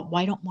and I thought,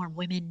 why don't more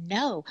women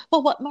know?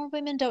 Well, what more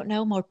women don't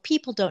know, more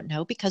people don't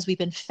know because we've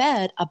been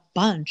fed a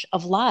bunch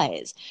of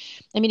lies.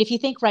 I mean, if you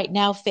think right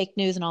now, fake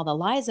news and all the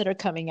lies that are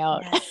coming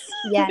out,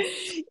 yes.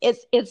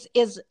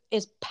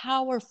 is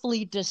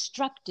powerfully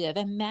destructive.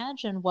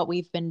 Imagine what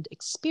we've been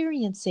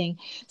experiencing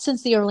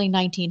since the early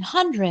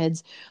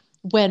 1900s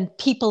when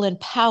people in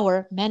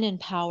power, men in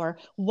power,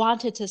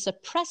 wanted to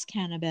suppress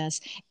cannabis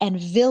and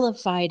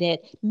vilified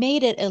it,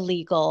 made it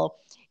illegal,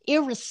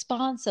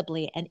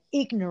 irresponsibly and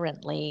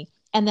ignorantly,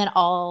 and then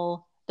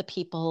all the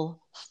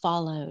people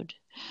followed.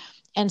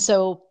 And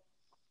so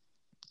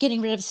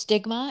getting rid of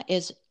stigma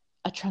is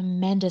a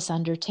tremendous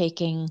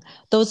undertaking.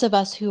 Those of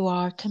us who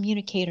are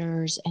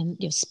communicators and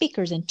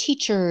speakers and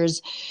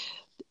teachers,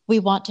 we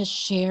want to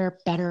share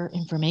better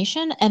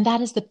information. And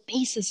that is the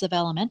basis of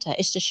Elementa,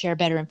 is to share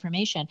better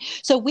information.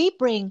 So we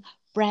bring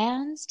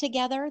brands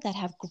together that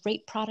have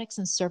great products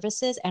and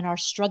services and are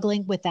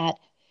struggling with that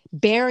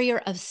barrier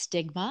of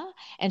stigma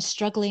and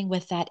struggling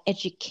with that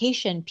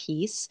education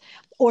piece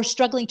or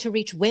struggling to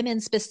reach women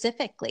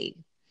specifically.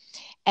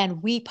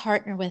 And we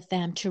partner with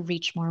them to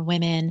reach more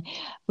women.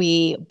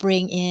 We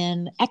bring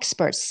in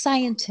experts,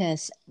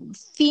 scientists,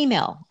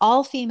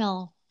 all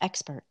female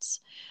experts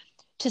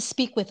to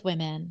speak with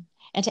women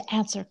and to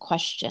answer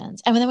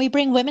questions. And then we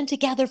bring women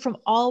together from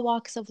all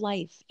walks of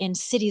life in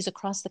cities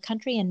across the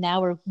country. And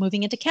now we're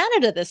moving into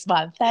Canada this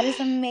month. That is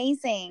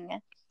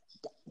amazing.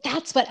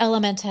 That's what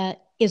Elementa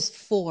is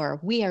for.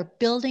 We are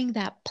building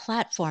that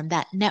platform,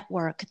 that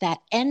network, that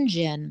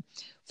engine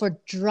for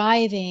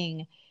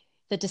driving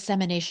the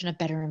dissemination of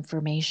better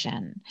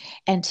information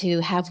and to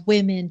have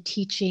women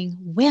teaching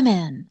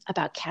women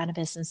about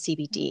cannabis and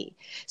CBD.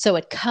 So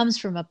it comes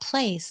from a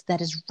place that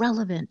is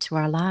relevant to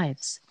our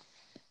lives.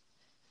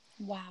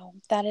 Wow.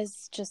 That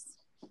is just,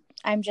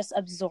 I'm just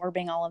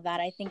absorbing all of that.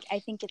 I think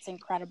it's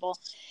incredible.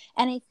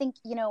 And I think,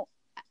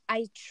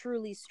 I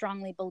truly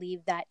strongly believe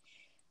that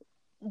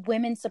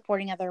women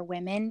supporting other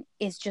women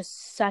is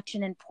just such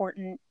an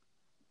important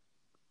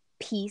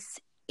piece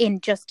in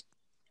just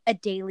a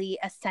daily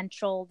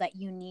essential that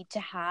you need to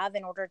have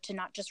in order to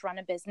not just run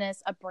a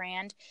business, a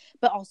brand,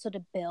 but also to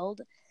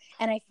build.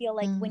 And I feel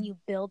like when you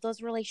build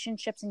those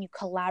relationships and you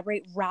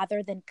collaborate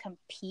rather than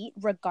compete,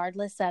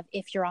 regardless of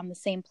if you're on the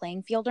same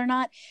playing field or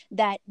not,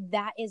 that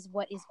is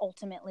what is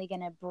ultimately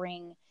going to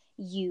bring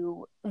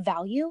you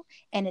value,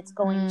 and it's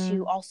going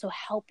to also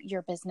help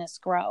your business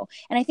grow.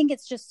 And I think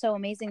it's just so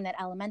amazing that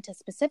Elementa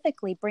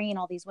specifically bringing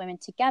all these women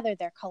together,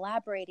 they're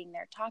collaborating,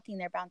 they're talking,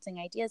 they're bouncing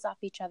ideas off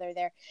each other,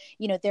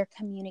 they're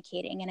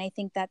communicating. And I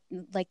think that,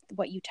 like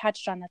what you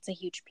touched on, that's a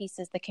huge piece,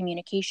 is the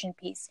communication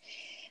piece.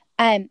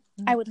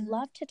 I would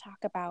love to talk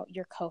about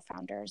your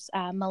co-founders,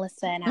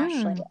 Melissa and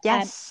Ashley.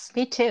 Yes,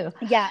 me too.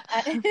 Yeah.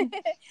 Can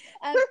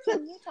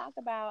you talk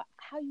about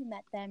how you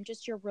met them,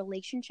 just your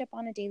relationship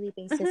on a daily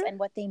basis, and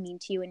what they mean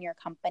to you and your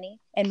company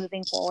and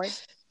moving forward?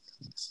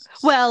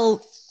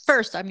 Well,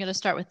 first, I'm going to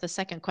start with the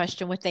second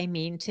question, what they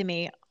mean to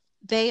me.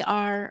 They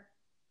are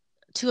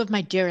two of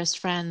my dearest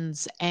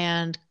friends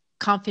and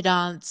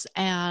confidants,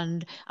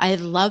 and I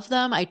love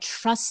them. I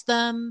trust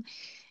them.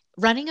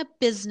 Running a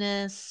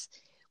business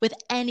with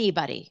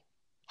anybody,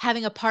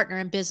 having a partner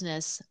in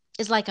business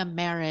is like a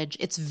marriage.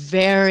 It's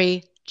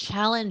very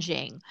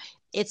challenging.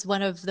 It's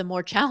one of the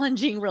more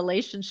challenging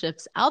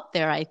relationships out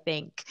there, I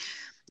think,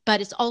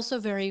 but it's also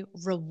very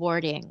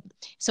rewarding.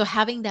 So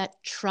having that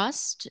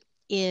trust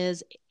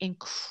is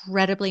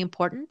incredibly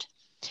important.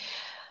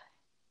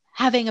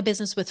 Having a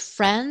business with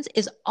friends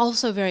is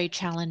also very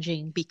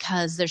challenging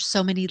because there's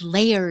so many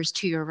layers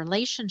to your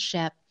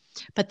relationship,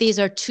 but these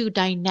are two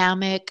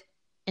dynamic,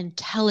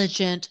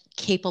 intelligent,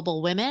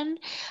 capable women.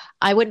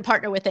 I wouldn't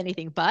partner with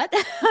anything but.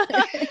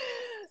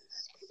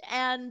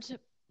 And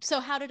so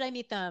how did I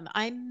meet them?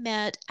 I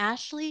met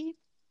Ashley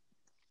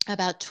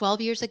about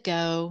 12 years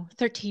ago,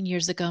 13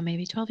 years ago,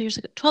 maybe 12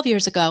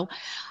 years ago.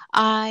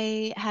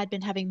 I had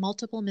been having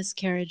multiple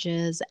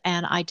miscarriages,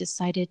 and I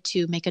decided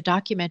to make a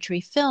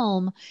documentary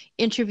film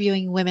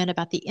interviewing women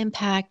about the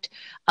impact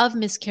of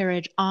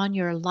miscarriage on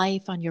your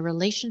life, on your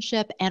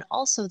relationship, and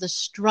also the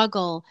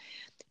struggle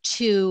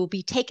to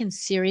be taken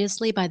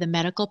seriously by the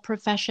medical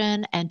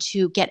profession and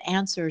to get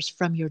answers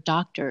from your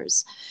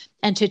doctors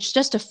and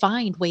to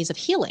find ways of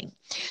healing.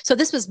 So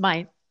this was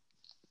my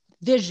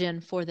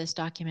vision for this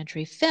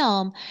documentary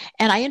film.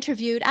 And I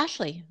interviewed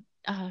Ashley.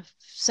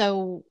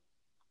 So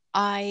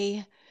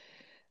I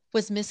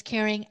was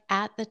miscarrying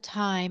at the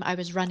time. I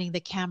was running the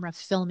camera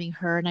filming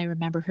her, and I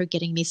remember her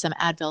getting me some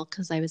Advil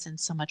because I was in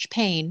so much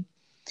pain.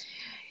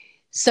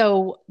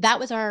 So that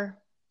was our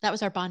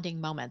bonding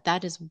moment.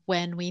 That is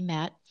when we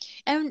met.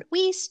 And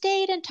we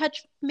stayed in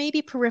touch,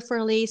 maybe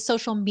peripherally.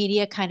 Social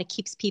media kind of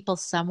keeps people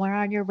somewhere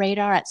on your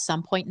radar at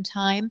some point in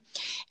time.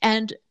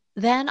 And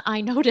then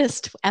I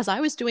noticed, as I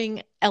was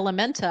doing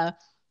Elementa,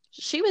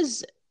 she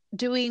was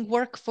doing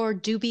work for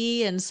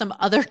Doobie and some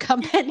other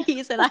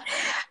companies. And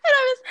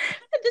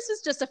this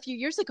was just a few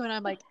years ago. And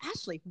I'm like,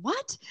 Ashley,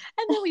 what?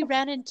 And then we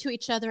ran into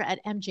each other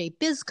at MJ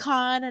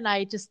BizCon. And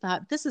I just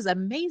thought, this is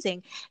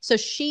amazing. So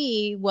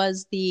she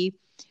was the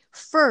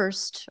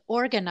first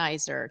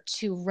organizer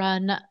to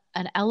run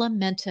an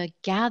Elementa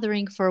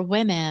gathering for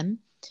women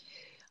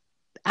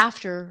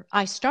after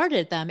I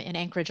started them in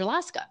Anchorage,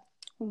 Alaska.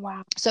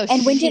 Wow. So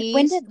and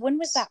when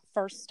was that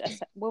first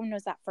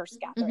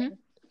gathering?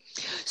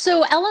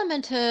 So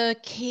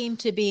Elementa came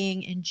to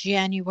being in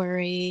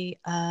January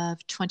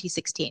of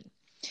 2016.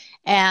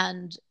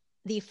 And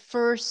the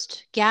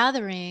first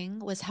gathering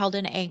was held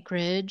in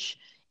Anchorage,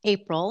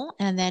 April,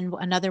 and then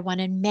another one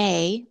in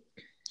May.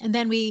 And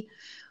then we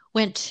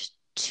went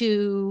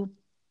to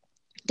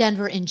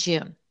Denver in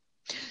June.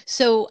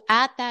 So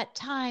at that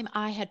time,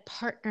 I had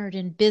partnered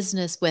in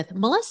business with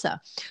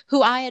Melissa,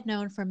 who I had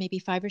known for maybe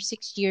 5 or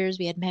 6 years.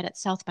 We had met at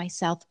South by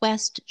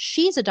Southwest.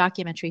 She's a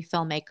documentary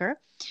filmmaker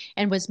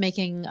and was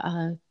making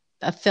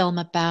a film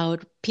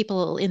about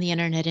people in the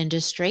internet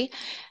industry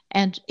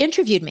and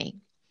interviewed me.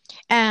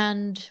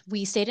 And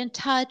we stayed in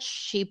touch.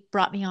 She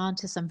brought me on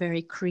to some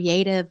very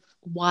creative,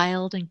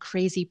 wild, and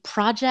crazy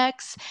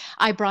projects.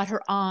 I brought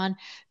her on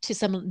to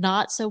some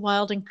not so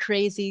wild and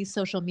crazy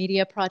social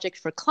media projects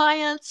for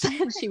clients.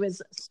 And she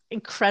was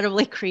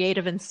incredibly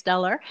creative and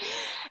stellar.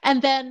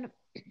 And then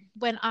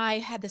when I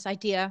had this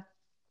idea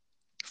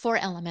for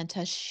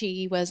Elementa,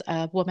 she was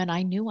a woman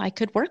I knew I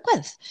could work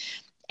with.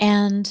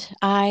 And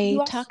I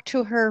talked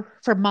to her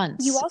for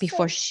months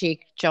before she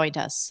joined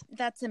us.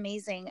 That's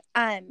amazing.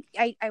 I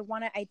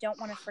don't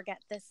want to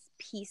forget this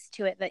piece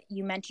to it that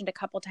you mentioned a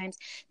couple times,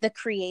 the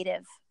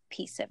creative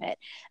piece of it.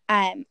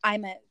 I'm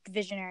a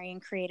visionary and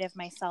creative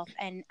myself,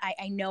 and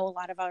I know a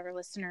lot of our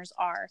listeners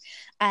are.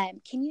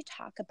 Can you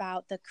talk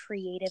about the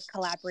creative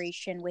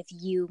collaboration with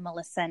you,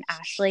 Melissa and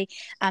Ashley,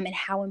 and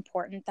how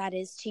important that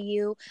is to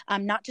you,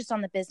 not just on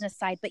the business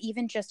side, but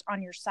even just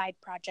on your side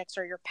projects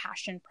or your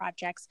passion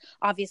projects?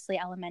 Obviously,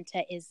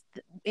 Elementa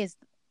is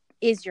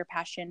your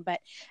passion, but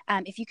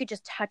if you could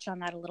just touch on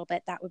that a little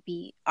bit, that would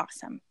be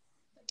awesome.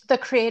 The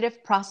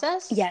creative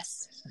process?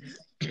 Yes.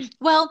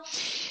 Well,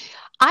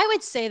 I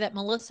would say that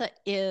Melissa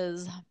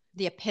is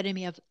the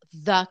epitome of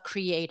the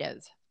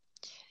creative.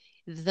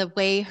 The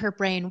way her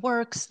brain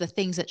works, the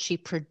things that she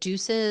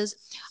produces.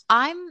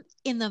 I'm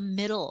in the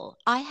middle.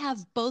 I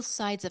have both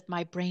sides of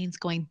my brains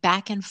going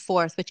back and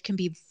forth, which can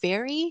be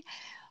very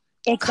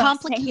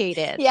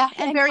complicated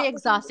and very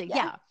exhausting.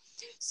 Yeah.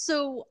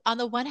 So on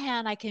the one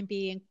hand, I can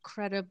be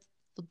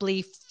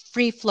incredibly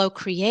free flow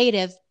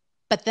creative,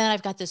 but then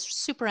I've got this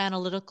super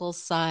analytical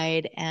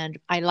side, and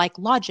I like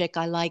logic.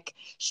 I like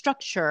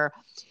structure.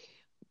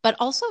 But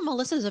also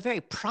Melissa is a very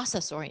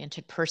process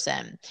oriented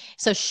person.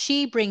 So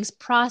she brings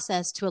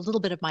process to a little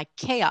bit of my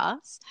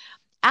chaos.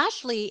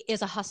 Ashley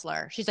is a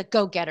hustler. She's a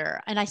go-getter.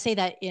 And I say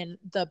that in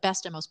the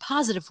best and most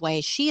positive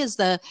way. She is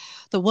the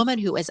woman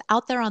who is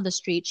out there on the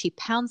street. She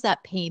pounds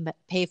that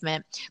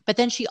pavement, but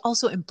then she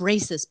also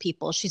embraces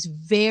people. She's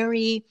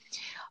very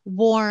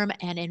warm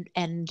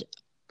and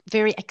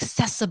very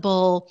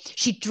accessible.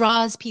 She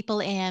draws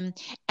people in,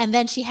 and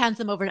then she hands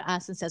them over to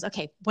us and says,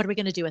 okay, what are we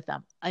going to do with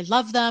them? I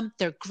love them.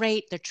 They're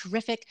great. They're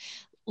terrific.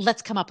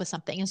 Let's come up with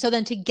something. And so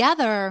then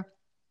together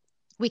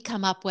we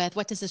come up with,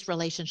 what does this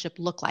relationship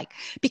look like?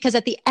 Because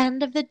at the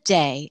end of the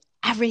day,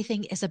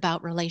 everything is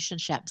about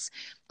relationships,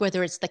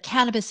 whether it's the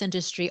cannabis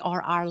industry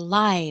or our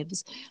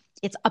lives.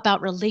 It's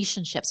about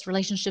relationships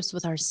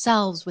with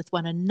ourselves, with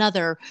one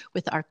another,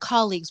 with our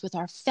colleagues, with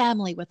our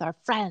family, with our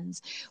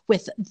friends,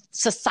 with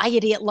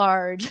society at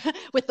large,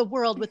 with the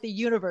world, with the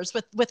universe,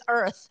 with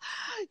Earth.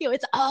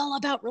 It's all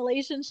about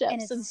relationships.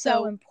 And it's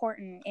so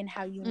important in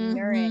how you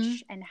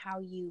nourish and how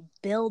you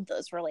build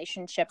those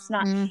relationships,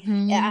 not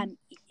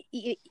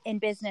in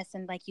business,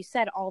 and like you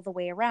said, all the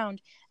way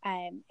around,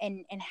 and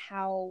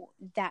how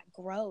that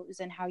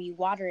grows and how you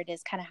water it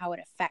is kind of how it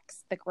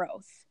affects the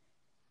growth.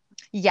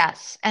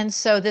 Yes. And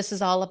so this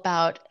is all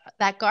about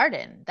that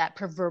garden, that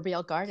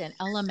proverbial garden.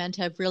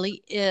 Elementa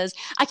really is.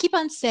 I keep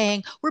on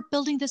saying we're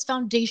building this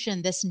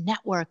foundation, this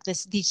network,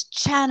 these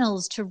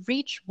channels to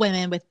reach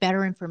women with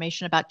better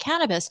information about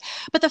cannabis.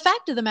 But the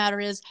fact of the matter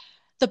is,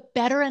 the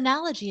better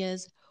analogy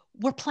is,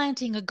 we're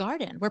planting a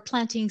garden. We're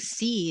planting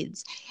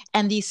seeds,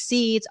 and these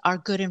seeds are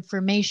good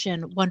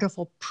information,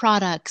 wonderful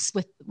products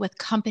with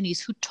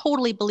companies who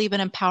totally believe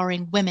in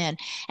empowering women,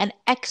 and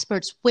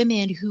experts,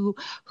 women who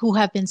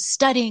have been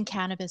studying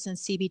cannabis and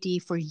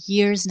CBD for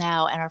years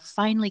now and are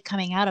finally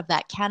coming out of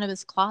that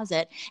cannabis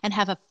closet and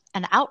have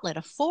an outlet,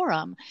 a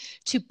forum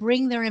to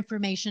bring their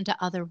information to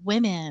other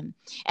women.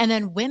 And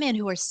then women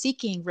who are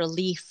seeking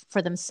relief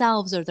for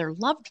themselves or their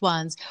loved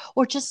ones,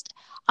 or just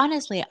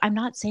honestly, I'm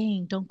not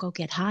saying don't go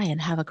get high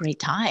and have a great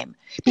time,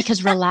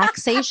 because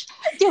relaxation,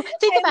 think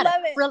about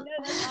it. No,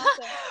 that's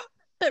awesome.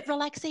 But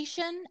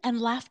relaxation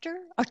and laughter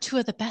are two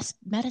of the best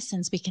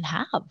medicines we can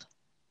have.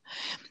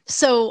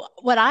 So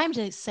what I'm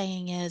just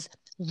saying is,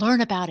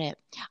 learn about it.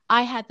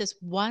 I had this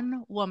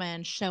one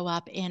woman show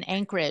up in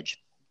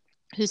Anchorage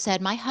who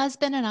said, my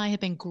husband and I have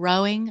been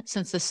growing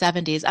since the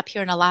 70s, up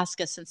here in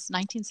Alaska since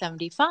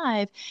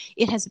 1975.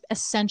 It has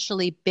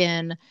essentially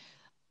been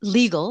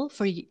legal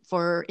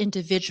for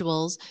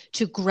individuals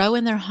to grow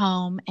in their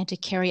home and to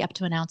carry up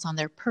to an ounce on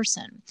their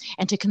person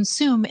and to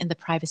consume in the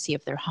privacy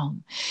of their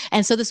home.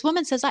 And so this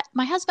woman says,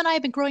 my husband and I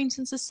have been growing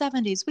since the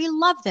 70s. We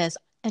love this.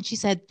 And she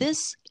said,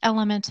 this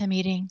Elementa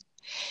meeting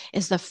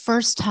is the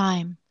first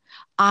time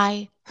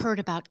I heard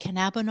about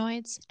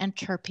cannabinoids and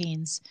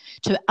terpenes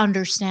to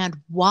understand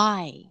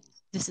why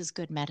this is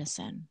good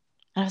medicine.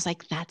 And I was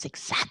like, that's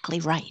exactly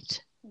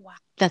right. Wow.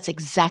 That's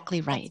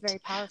exactly right. That's very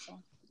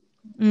powerful.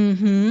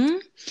 Mm-hmm.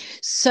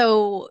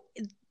 So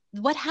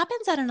what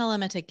happens at an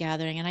Elementa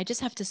gathering, and I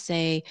just have to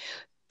say,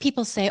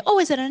 people say, oh,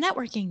 is it a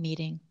networking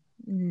meeting?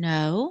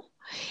 No.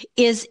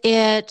 Is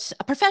it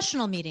a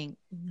professional meeting?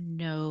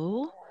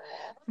 No.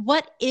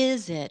 What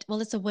is it?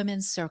 Well, it's a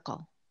women's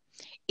circle.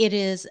 It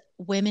is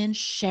women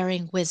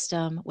sharing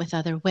wisdom with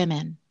other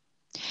women.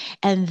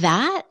 And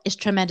that is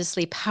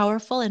tremendously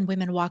powerful. And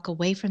women walk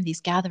away from these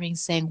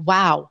gatherings saying,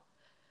 wow,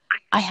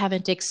 I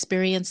haven't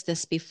experienced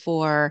this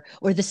before,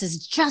 or this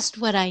is just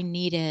what I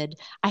needed.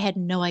 I had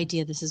no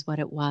idea this is what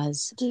it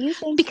was. Do you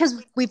think?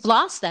 Because we've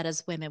lost that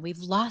as women. We've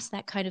lost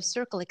that kind of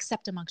circle,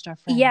 except amongst our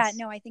Yeah, friends.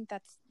 no, I think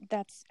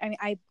that's. I mean,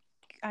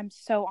 I'm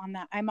so on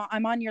that.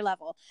 I'm on your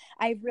level.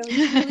 I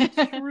really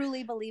truly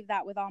truly believe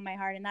that with all my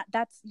heart, and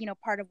that's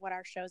part of what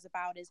our show's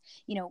about is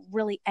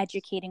really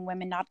educating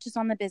women, not just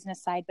on the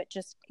business side, but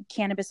just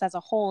cannabis as a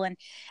whole. And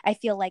I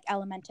feel like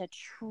Elementa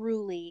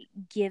truly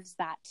gives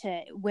that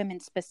to women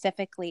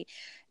specifically.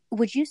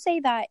 Would you say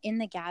that in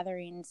the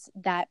gatherings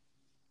that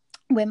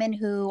women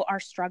who are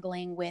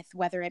struggling with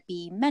whether it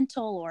be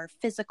mental or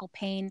physical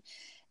pain,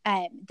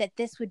 that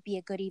this would be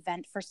a good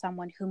event for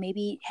someone who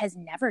maybe has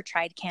never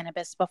tried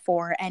cannabis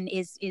before and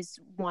is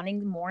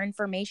wanting more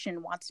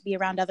information, wants to be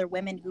around other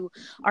women who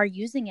are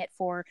using it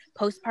for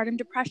postpartum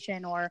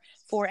depression or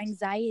for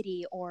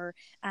anxiety or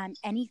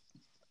any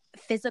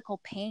physical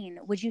pain?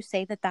 Would you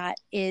say that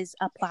is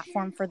a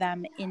platform for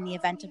them in the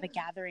event of a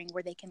gathering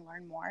where they can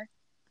learn more?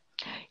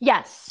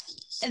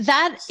 Yes,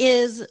 that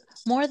is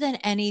more than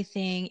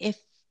anything.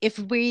 If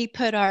we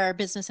put our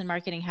business and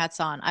marketing hats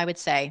on, I would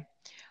say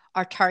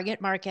our target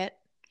market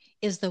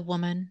is the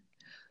woman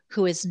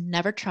who has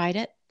never tried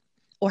it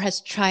or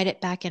has tried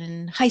it back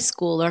in high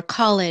school or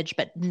college,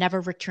 but never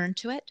returned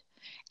to it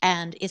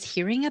and is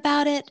hearing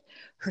about it.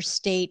 Her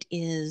state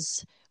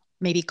is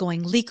maybe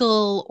going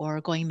legal or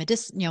going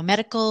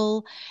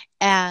medical,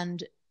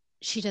 and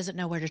she doesn't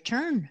know where to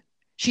turn.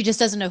 She just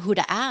doesn't know who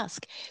to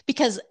ask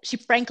because she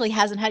frankly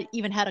hasn't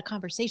even had a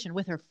conversation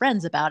with her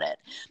friends about it.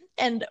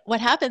 And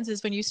what happens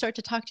is when you start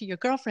to talk to your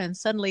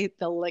girlfriends, suddenly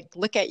they'll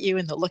look at you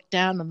and they'll look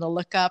down and they'll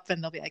look up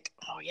and they'll be like,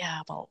 oh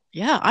yeah, well,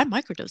 yeah, I'm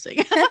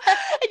microdosing.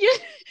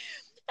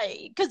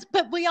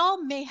 But we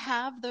all may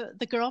have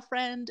the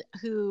girlfriend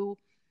who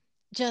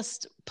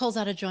just pulls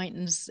out a joint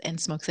and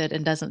smokes it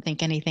and doesn't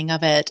think anything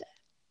of it.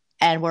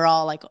 And we're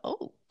all like,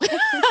 oh,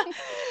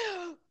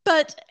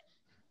 but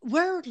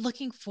we're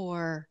looking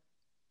for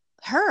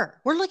her.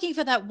 We're looking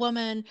for that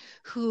woman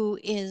who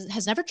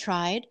has never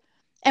tried.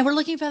 And we're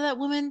looking for that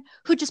woman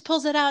who just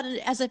pulls it out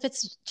as if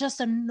it's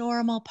just a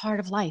normal part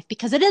of life,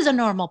 because it is a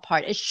normal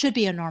part. It should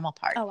be a normal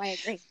part. Oh, I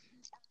agree.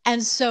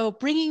 And so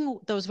bringing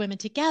those women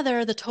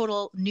together, the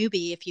total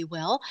newbie, if you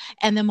will,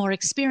 and the more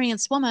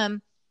experienced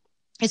woman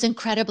is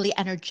incredibly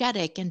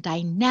energetic and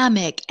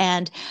dynamic,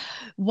 and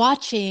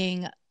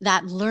watching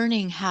that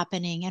learning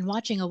happening and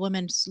watching a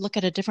woman look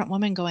at a different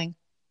woman going,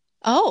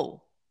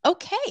 oh,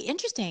 okay,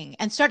 interesting,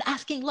 and start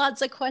asking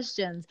lots of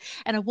questions.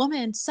 And a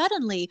woman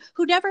suddenly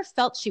who never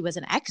felt she was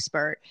an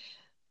expert,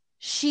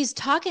 she's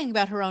talking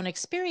about her own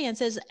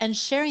experiences and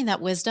sharing that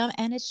wisdom.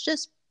 And it's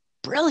just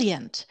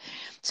brilliant.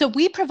 So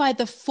we provide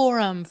the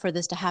forum for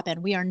this to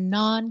happen. We are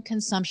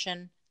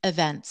non-consumption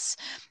events.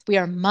 We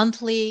are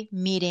monthly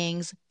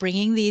meetings,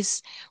 bringing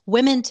these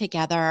women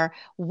together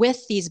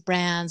with these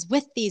brands,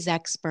 with these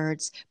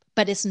experts,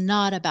 but it's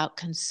not about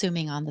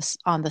consuming on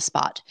the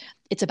spot.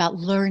 It's about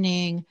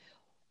learning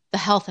the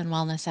health and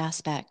wellness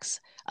aspects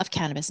of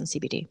cannabis and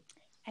CBD.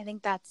 I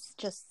think that's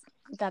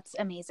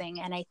amazing.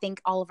 And I think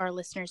all of our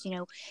listeners,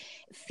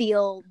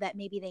 feel that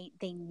maybe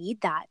they need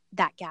that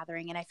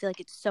gathering. And I feel like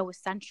it's so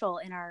essential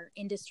in our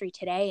industry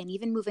today, and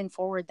even moving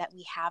forward, that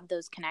we have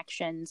those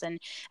connections. And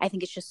I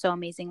think it's just so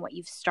amazing what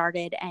you've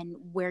started and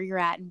where you're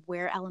at and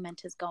where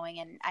Elementa is going.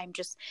 And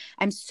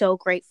I'm so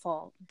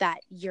grateful that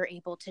you're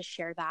able to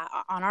share that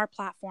on our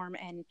platform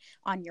and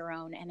on your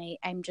own. And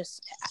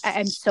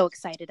I'm so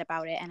excited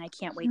about it, and I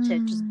can't wait to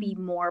just be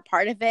more a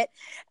part of it.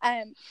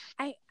 I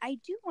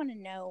do want to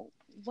know,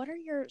 what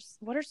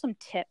are some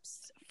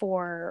tips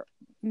for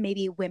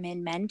maybe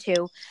women, men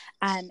too,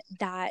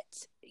 that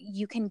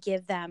you can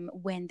give them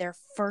when they're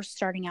first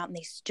starting out and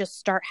they just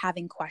start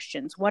having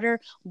questions? What are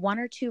one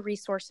or two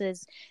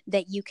resources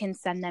that you can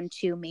send them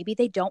to? Maybe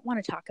they don't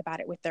want to talk about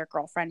it with their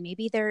girlfriend.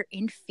 Maybe they're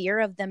in fear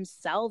of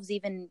themselves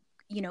even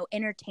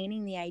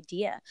entertaining the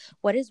idea.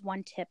 What is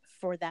one tip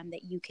for them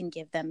that you can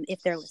give them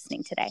if they're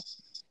listening today?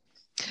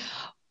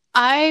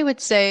 I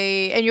would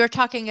say, and you're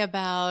talking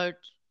about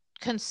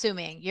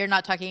consuming, you're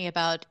not talking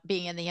about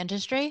being in the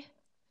industry?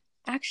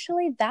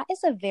 Actually, that is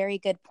a very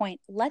good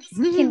point.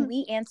 Can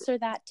we answer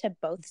that to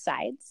both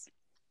sides?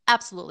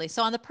 Absolutely.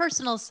 So on the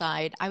personal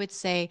side, I would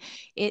say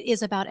it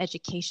is about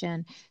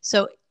education.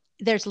 So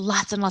there's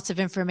lots and lots of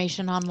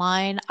information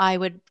online. I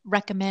would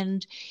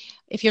recommend,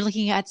 if you're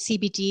looking at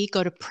CBD,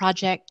 go to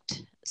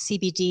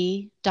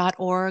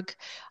projectcbd.org,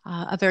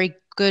 a very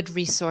good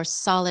resource,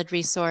 solid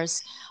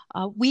resource.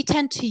 We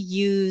tend to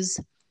use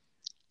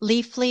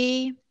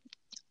Leafly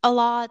a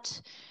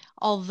lot,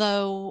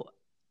 although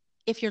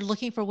if you're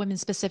looking for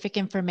women-specific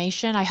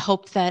information, I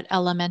hope that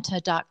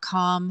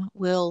elementa.com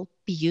will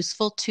be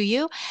useful to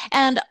you.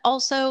 And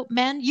also,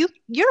 men,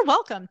 you're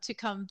welcome to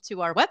come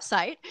to our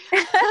website.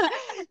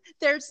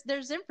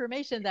 There's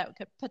information that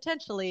could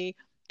potentially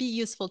be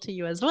useful to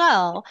you as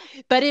well.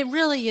 But it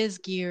really is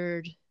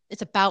geared,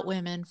 it's about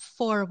women,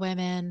 for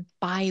women,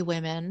 by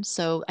women.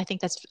 So I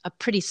think that's a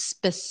pretty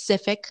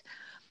specific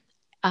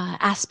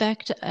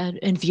aspect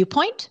and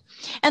viewpoint.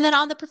 And then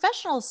on the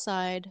professional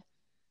side,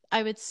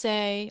 I would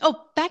say,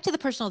 oh, back to the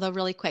personal though,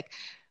 really quick.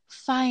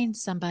 Find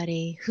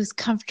somebody who's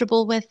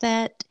comfortable with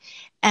it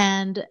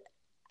and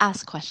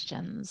ask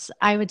questions.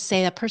 I would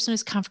say a person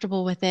who's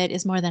comfortable with it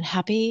is more than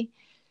happy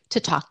to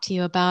talk to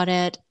you about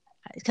it,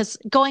 because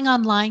going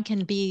online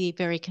can be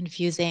very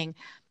confusing,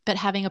 but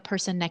having a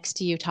person next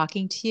to you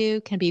talking to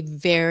you can be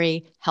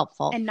very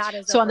helpful. And not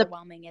as So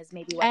overwhelming as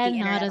maybe what the and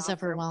internet not as offers.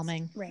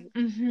 overwhelming. Right.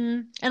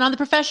 Mm-hmm. And on the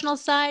professional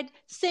side,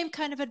 same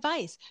kind of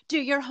advice. Do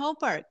your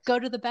homework. Go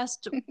to the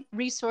best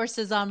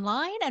resources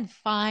online and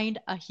find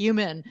a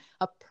human,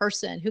 a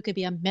person who could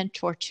be a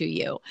mentor to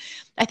you.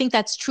 I think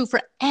that's true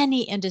for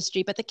any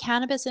industry, but the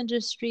cannabis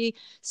industry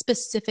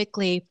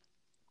specifically,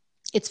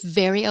 it's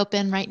very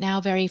open right now,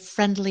 very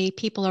friendly.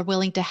 People are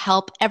willing to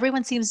help.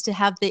 Everyone seems to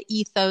have the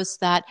ethos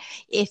that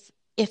if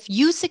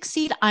you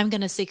succeed, I'm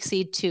going to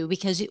succeed too,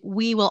 because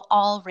we will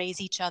all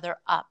raise each other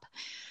up.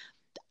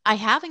 I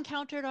have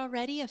encountered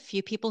already a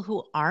few people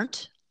who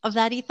aren't of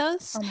that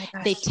ethos. Oh my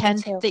gosh, they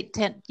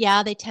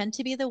tend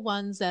to be the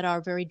ones that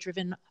are very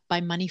driven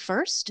by money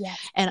first. Yes.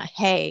 And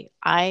hey,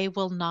 I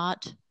will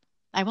not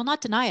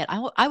deny it.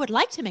 I would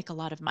like to make a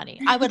lot of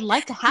money. I would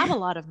like to have a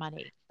lot of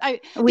money.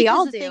 We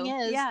all the do. Thing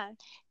is, yeah.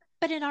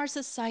 But in our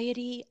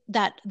society,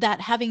 that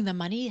having the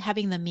money,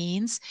 having the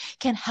means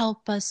can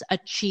help us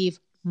achieve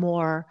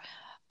more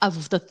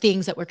of the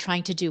things that we're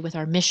trying to do with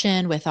our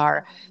mission, with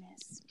our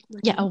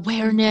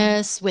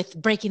awareness, with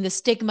breaking the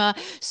stigma.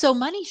 So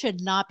money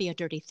should not be a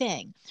dirty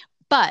thing.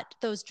 But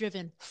those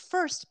driven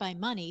first by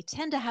money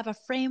tend to have a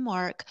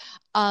framework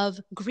of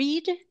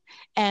greed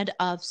and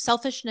of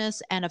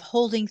selfishness and of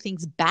holding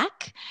things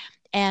back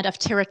and of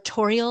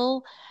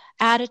territorial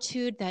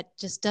attitude that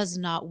just does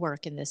not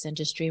work in this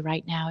industry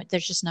right now.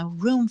 There's just no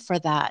room for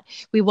that.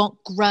 We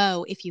won't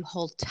grow if you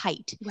hold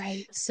tight.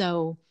 Right.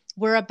 So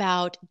we're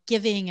about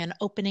giving and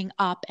opening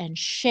up and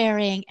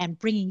sharing and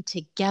bringing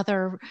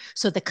together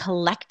so the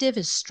collective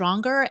is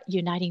stronger,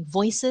 uniting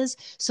voices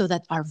so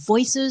that our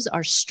voices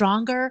are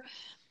stronger.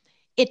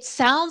 It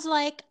sounds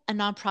like a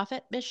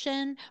nonprofit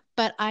mission,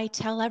 but I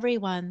tell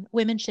everyone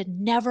women should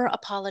never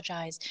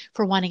apologize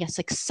for wanting a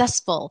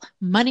successful,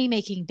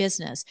 money-making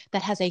business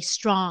that has a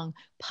strong,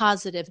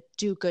 positive,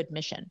 do-good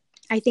mission.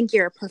 I think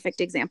you're a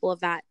perfect example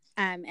of that.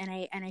 And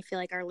I feel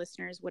like our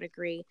listeners would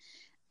agree.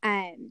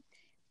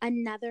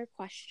 Another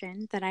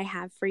question that I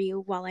have for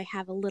you while I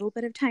have a little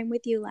bit of time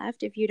with you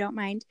left, if you don't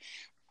mind.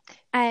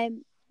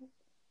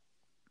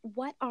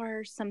 What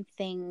are some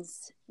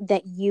things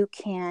that you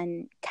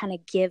can kind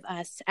of give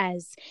us,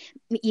 as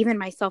even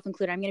myself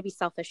included? I'm going to be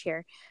selfish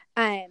here.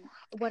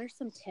 What are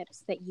some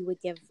tips that you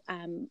would give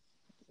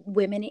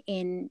women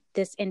in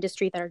this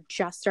industry that are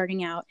just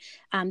starting out,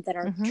 that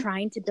are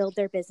trying to build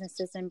their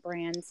businesses and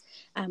brands?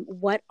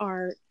 What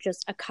are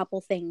just a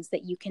couple things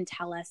that you can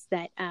tell us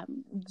that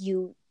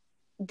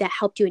that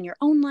helped you in your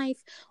own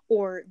life,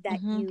 or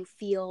that you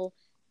feel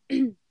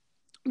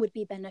would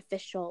be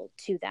beneficial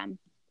to them?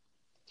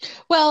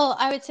 Well,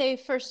 I would say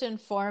first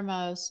and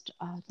foremost,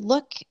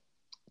 look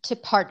to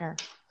partner,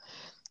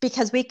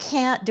 because we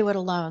can't do it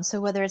alone.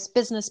 So whether it's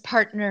business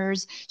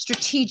partners,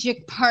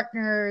 strategic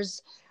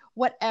partners,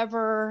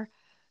 whatever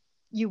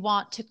you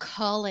want to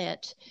call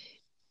it,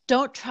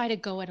 don't try to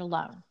go it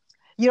alone.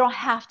 You don't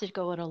have to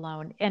go it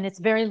alone. And it's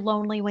very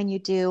lonely when you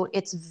do.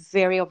 It's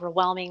very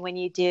overwhelming when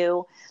you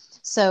do.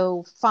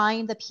 So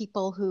find the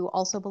people who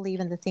also believe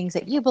in the things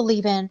that you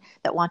believe in,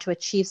 that want to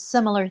achieve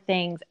similar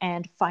things,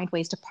 and find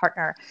ways to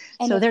partner.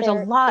 And so there's a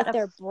lot if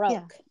they're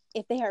broke,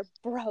 if they are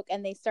broke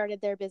and they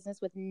started their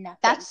business with nothing,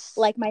 that's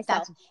like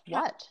myself,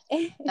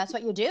 that's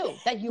what you do,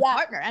 that you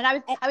partner. And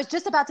I was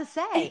just about to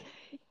say,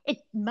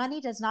 money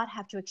does not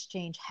have to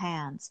exchange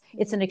hands.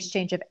 It's an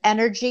exchange of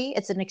energy.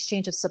 It's an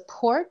exchange of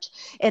support.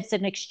 It's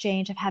an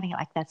exchange of having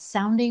like that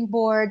sounding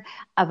board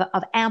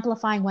of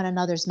amplifying one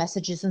another's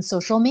messages in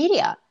social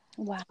media.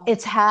 Wow.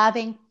 It's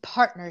having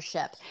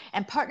partnership,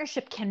 and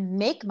partnership can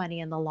make money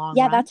in the long run.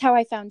 Yeah, that's how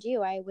I found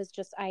you. I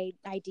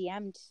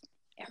DM'd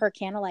her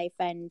Canna-Life,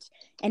 and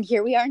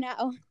here we are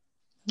now.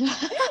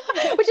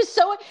 Which is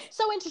so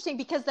interesting,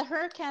 because the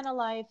Her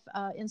Canna-Life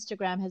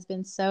Instagram has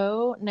been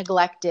so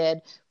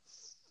neglected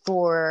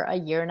for a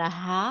year and a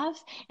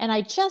half. And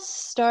I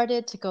just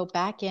started to go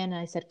back in, and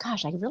I said,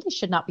 gosh, I really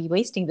should not be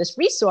wasting this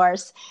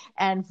resource.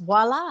 And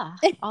voila,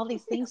 all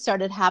these things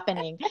started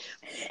happening.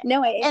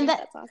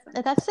 That's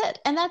awesome. That's it.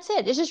 And that's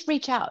it. It's just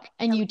reach out.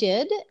 And you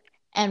did.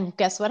 And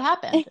guess what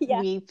happened?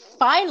 We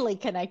finally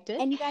connected.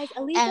 And you guys,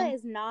 Aliza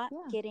is not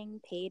getting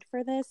paid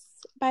for this,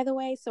 by the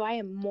way. So I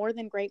am more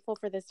than grateful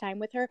for this time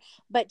with her.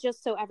 But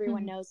just so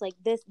everyone knows, like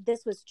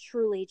this was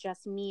truly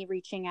just me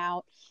reaching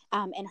out,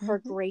 and her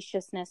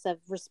graciousness of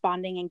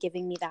responding and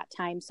giving me that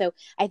time. So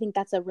I think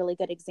that's a really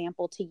good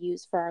example to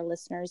use for our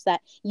listeners,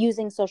 that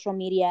using social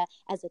media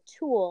as a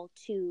tool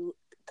to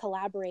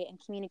collaborate and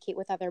communicate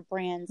with other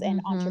brands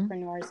and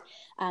entrepreneurs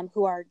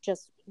who are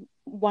just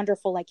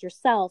wonderful like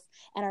yourself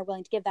and are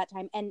willing to give that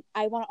time. And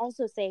I want to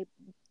also say,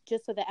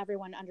 just so that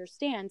everyone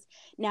understands,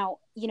 now,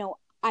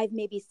 I've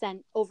maybe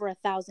sent over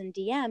 1,000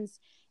 DMs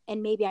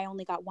and maybe I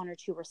only got 1 or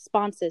 2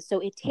 responses. So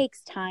it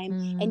takes time,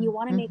 and you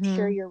want to make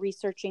sure you're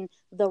researching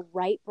the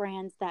right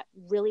brands that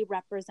really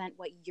represent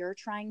what you're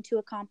trying to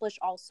accomplish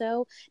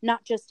also,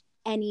 not just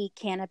any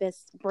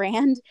cannabis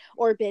brand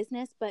or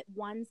business, but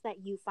ones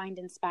that you find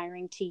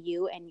inspiring to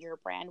you and your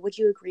brand. Would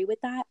you agree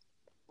with that?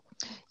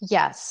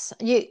 Yes.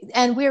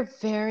 And we're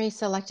very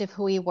selective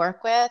who we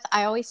work with.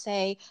 I always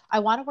say I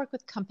want to work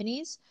with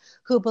companies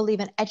who believe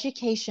in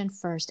education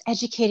first,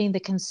 educating the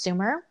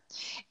consumer,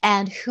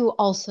 and who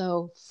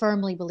also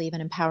firmly believe in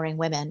empowering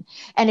women.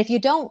 And if you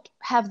don't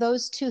have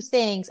those two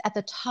things at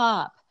the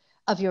top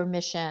of your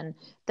mission,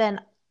 then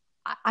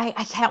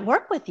I can't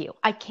work with you.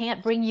 I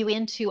can't bring you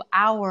into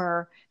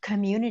our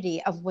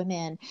community of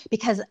women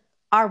because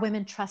our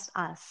women trust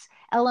us.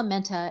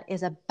 Elementa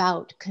is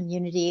about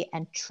community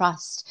and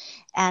trust.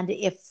 And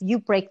if you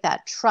break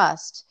that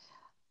trust,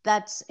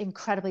 that's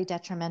incredibly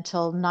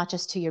detrimental, not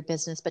just to your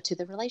business, but to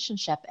the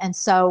relationship. And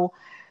so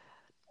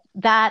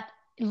that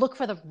look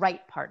for the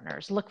right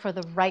partners, look for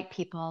the right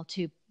people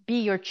to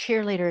be your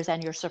cheerleaders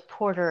and your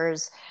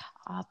supporters,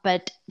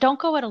 but don't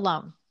go it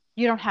alone.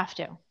 You don't have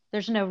to.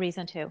 There's no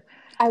reason to.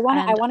 I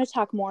want to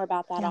talk more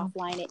about that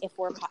offline if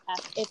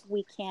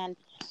we can.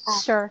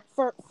 Sure.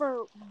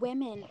 For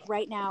women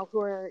right now who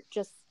are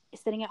just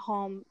sitting at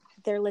home,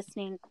 they're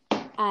listening.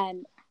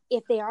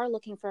 If they are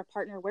looking for a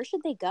partner, where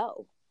should they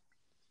go?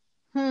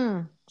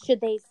 Should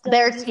they still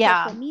use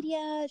social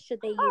media? Should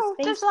they use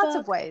Facebook? There's lots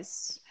of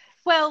ways.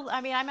 Well,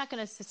 I mean, I'm not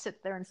going to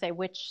sit there and say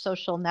which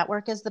social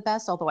network is the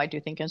best, although I do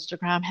think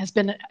Instagram has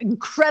been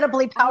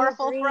incredibly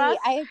powerful for us.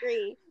 I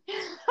agree.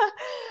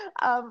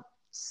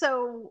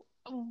 So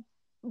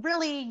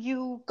really,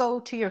 you go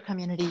to your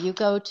community, you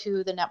go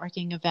to the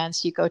networking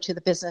events, you go to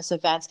the business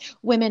events.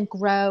 Women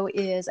Grow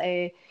is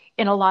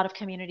in a lot of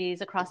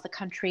communities across the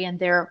country, and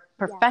they're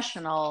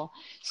professional.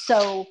 Yes.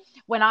 So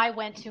when I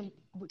went to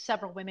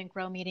several Women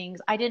Grow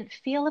meetings, I didn't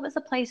feel it was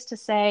a place to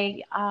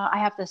say, I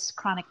have this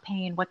chronic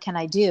pain, what can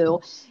I do?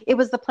 It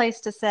was the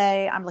place to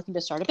say, I'm looking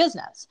to start a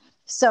business.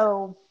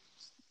 So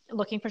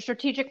looking for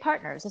strategic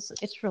partners,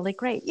 it's really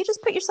great. You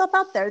just put yourself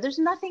out there. There's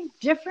nothing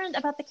different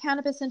about the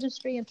cannabis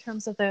industry in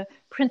terms of the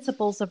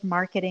principles of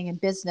marketing and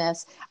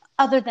business,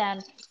 other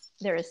than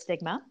there is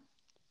stigma.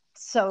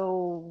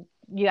 So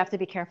you have to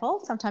be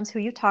careful sometimes who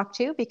you talk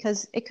to,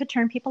 because it could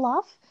turn people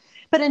off.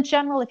 But in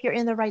general, if you're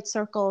in the right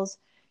circles,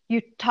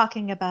 you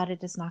talking about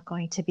it is not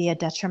going to be a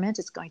detriment.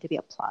 It's going to be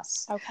a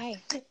plus. Okay.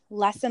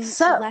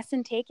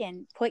 Lesson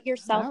taken. Put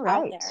yourself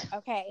out there.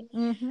 Okay.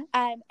 Mm-hmm.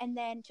 And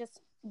then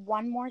just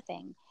one more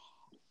thing.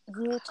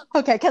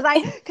 Okay. Cause I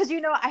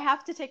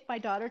have to take my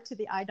daughter to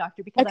the eye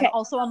doctor because I'm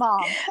also a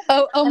mom.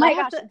 Oh my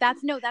gosh.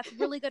 That's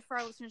really good for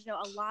our listeners to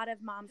know. A lot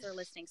of moms are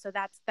listening. So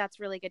that's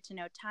really good to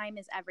know. Time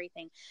is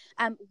everything.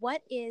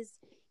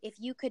 If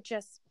you could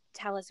just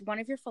tell us one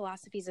of your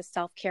philosophies of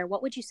self-care,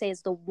 what would you say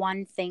is the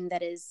one thing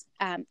that is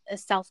a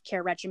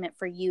self-care regimen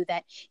for you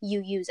that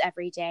you use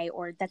every day,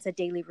 or that's a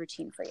daily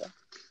routine for you?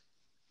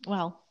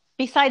 Well,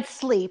 besides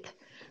sleep,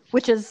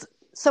 which is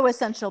so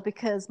essential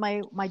because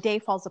my day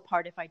falls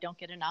apart if I don't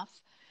get enough,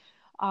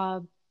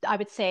 I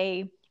would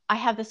say I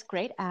have this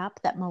great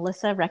app that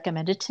Melissa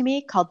recommended to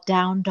me called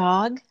Down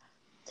Dog.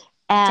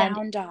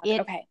 Down Dog,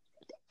 okay.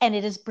 And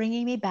it is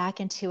bringing me back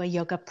into a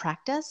yoga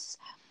practice.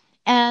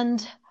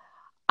 And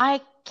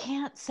I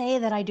can't say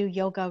that I do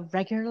yoga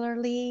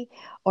regularly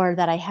or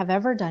that I have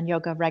ever done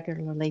yoga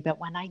regularly, but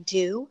when I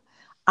do,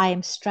 I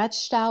am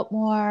stretched out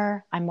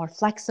more. I'm more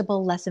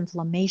flexible, less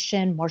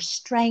inflammation, more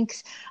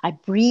strength. I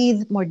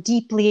breathe more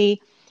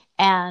deeply.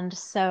 And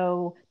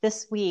so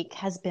this week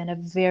has been a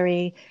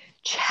very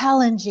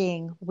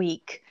challenging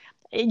week.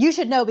 You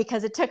should know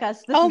because it took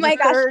us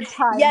third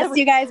time. Yes,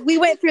 you guys, we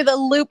went through the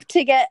loop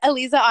to get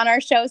Aliza on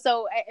our show.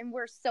 And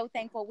we're so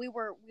thankful. We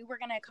were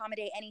going to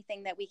accommodate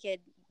anything that we could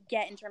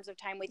get in terms of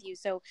time with you.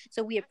 So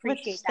we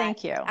appreciate that.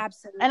 Thank you.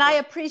 Absolutely. And I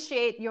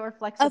appreciate your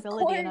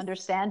flexibility and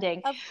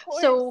understanding. Of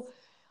course. So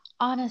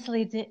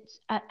honestly,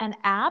 an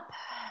app,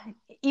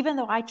 even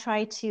though I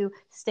try to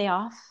stay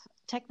off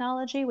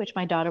technology, which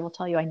my daughter will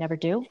tell you I never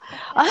do,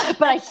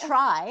 but I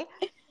try,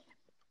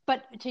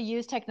 but to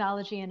use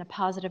technology in a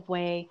positive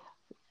way,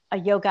 a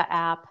yoga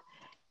app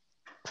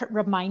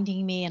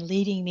reminding me and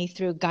leading me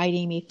through,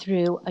 guiding me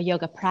through a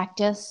yoga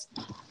practice,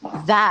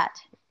 that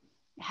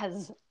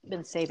has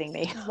been saving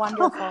me.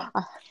 Wonderful.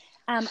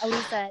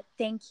 Aliza,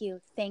 thank you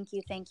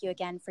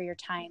again for your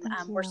time.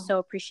 We're so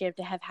appreciative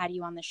to have had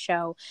you on the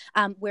show.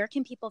 Where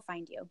can people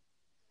find you?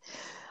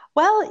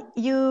 Well,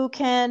 you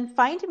can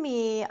find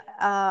me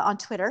on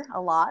Twitter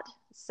a lot.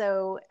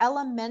 So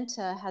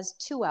Elementa has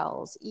 2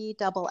 L's,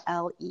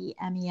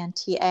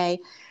 ELLEMENTA.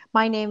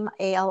 My name,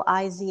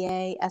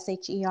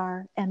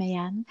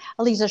 ALIZASHERMAN,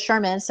 Aliza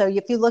Sherman. So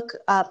if you look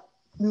up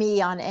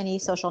me on any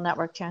social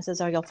network,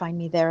 chances are you'll find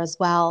me there as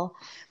well.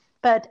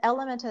 But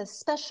Elementa,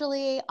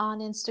 especially on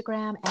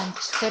Instagram and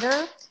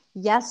Twitter.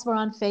 Yes, we're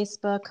on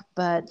Facebook,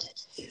 but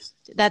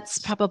that's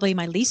probably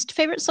my least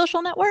favorite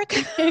social network.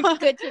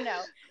 Good to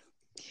know.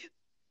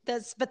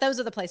 but those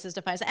are the places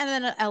to find us. And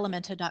then at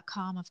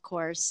Elementa.com, of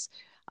course.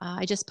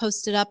 I just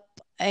posted up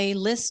a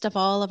list of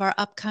all of our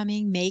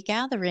upcoming May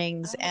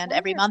gatherings, and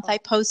every month I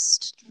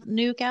post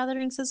new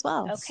gatherings as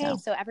well. Okay,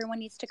 so everyone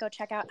needs to go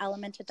check out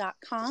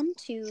Elementa.com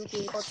to be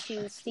able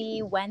to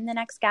see when the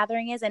next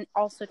gathering is and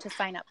also to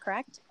sign up,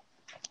 correct?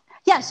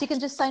 Yes, you can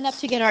just sign up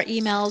to get our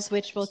emails,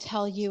 which will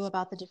tell you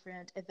about the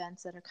different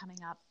events that are coming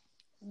up.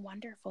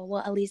 Wonderful.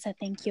 Well, Elisa,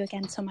 thank you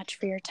again so much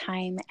for your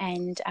time,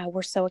 and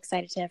we're so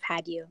excited to have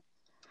had you.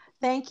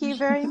 Thank you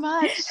very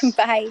much.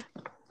 Bye.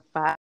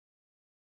 Bye.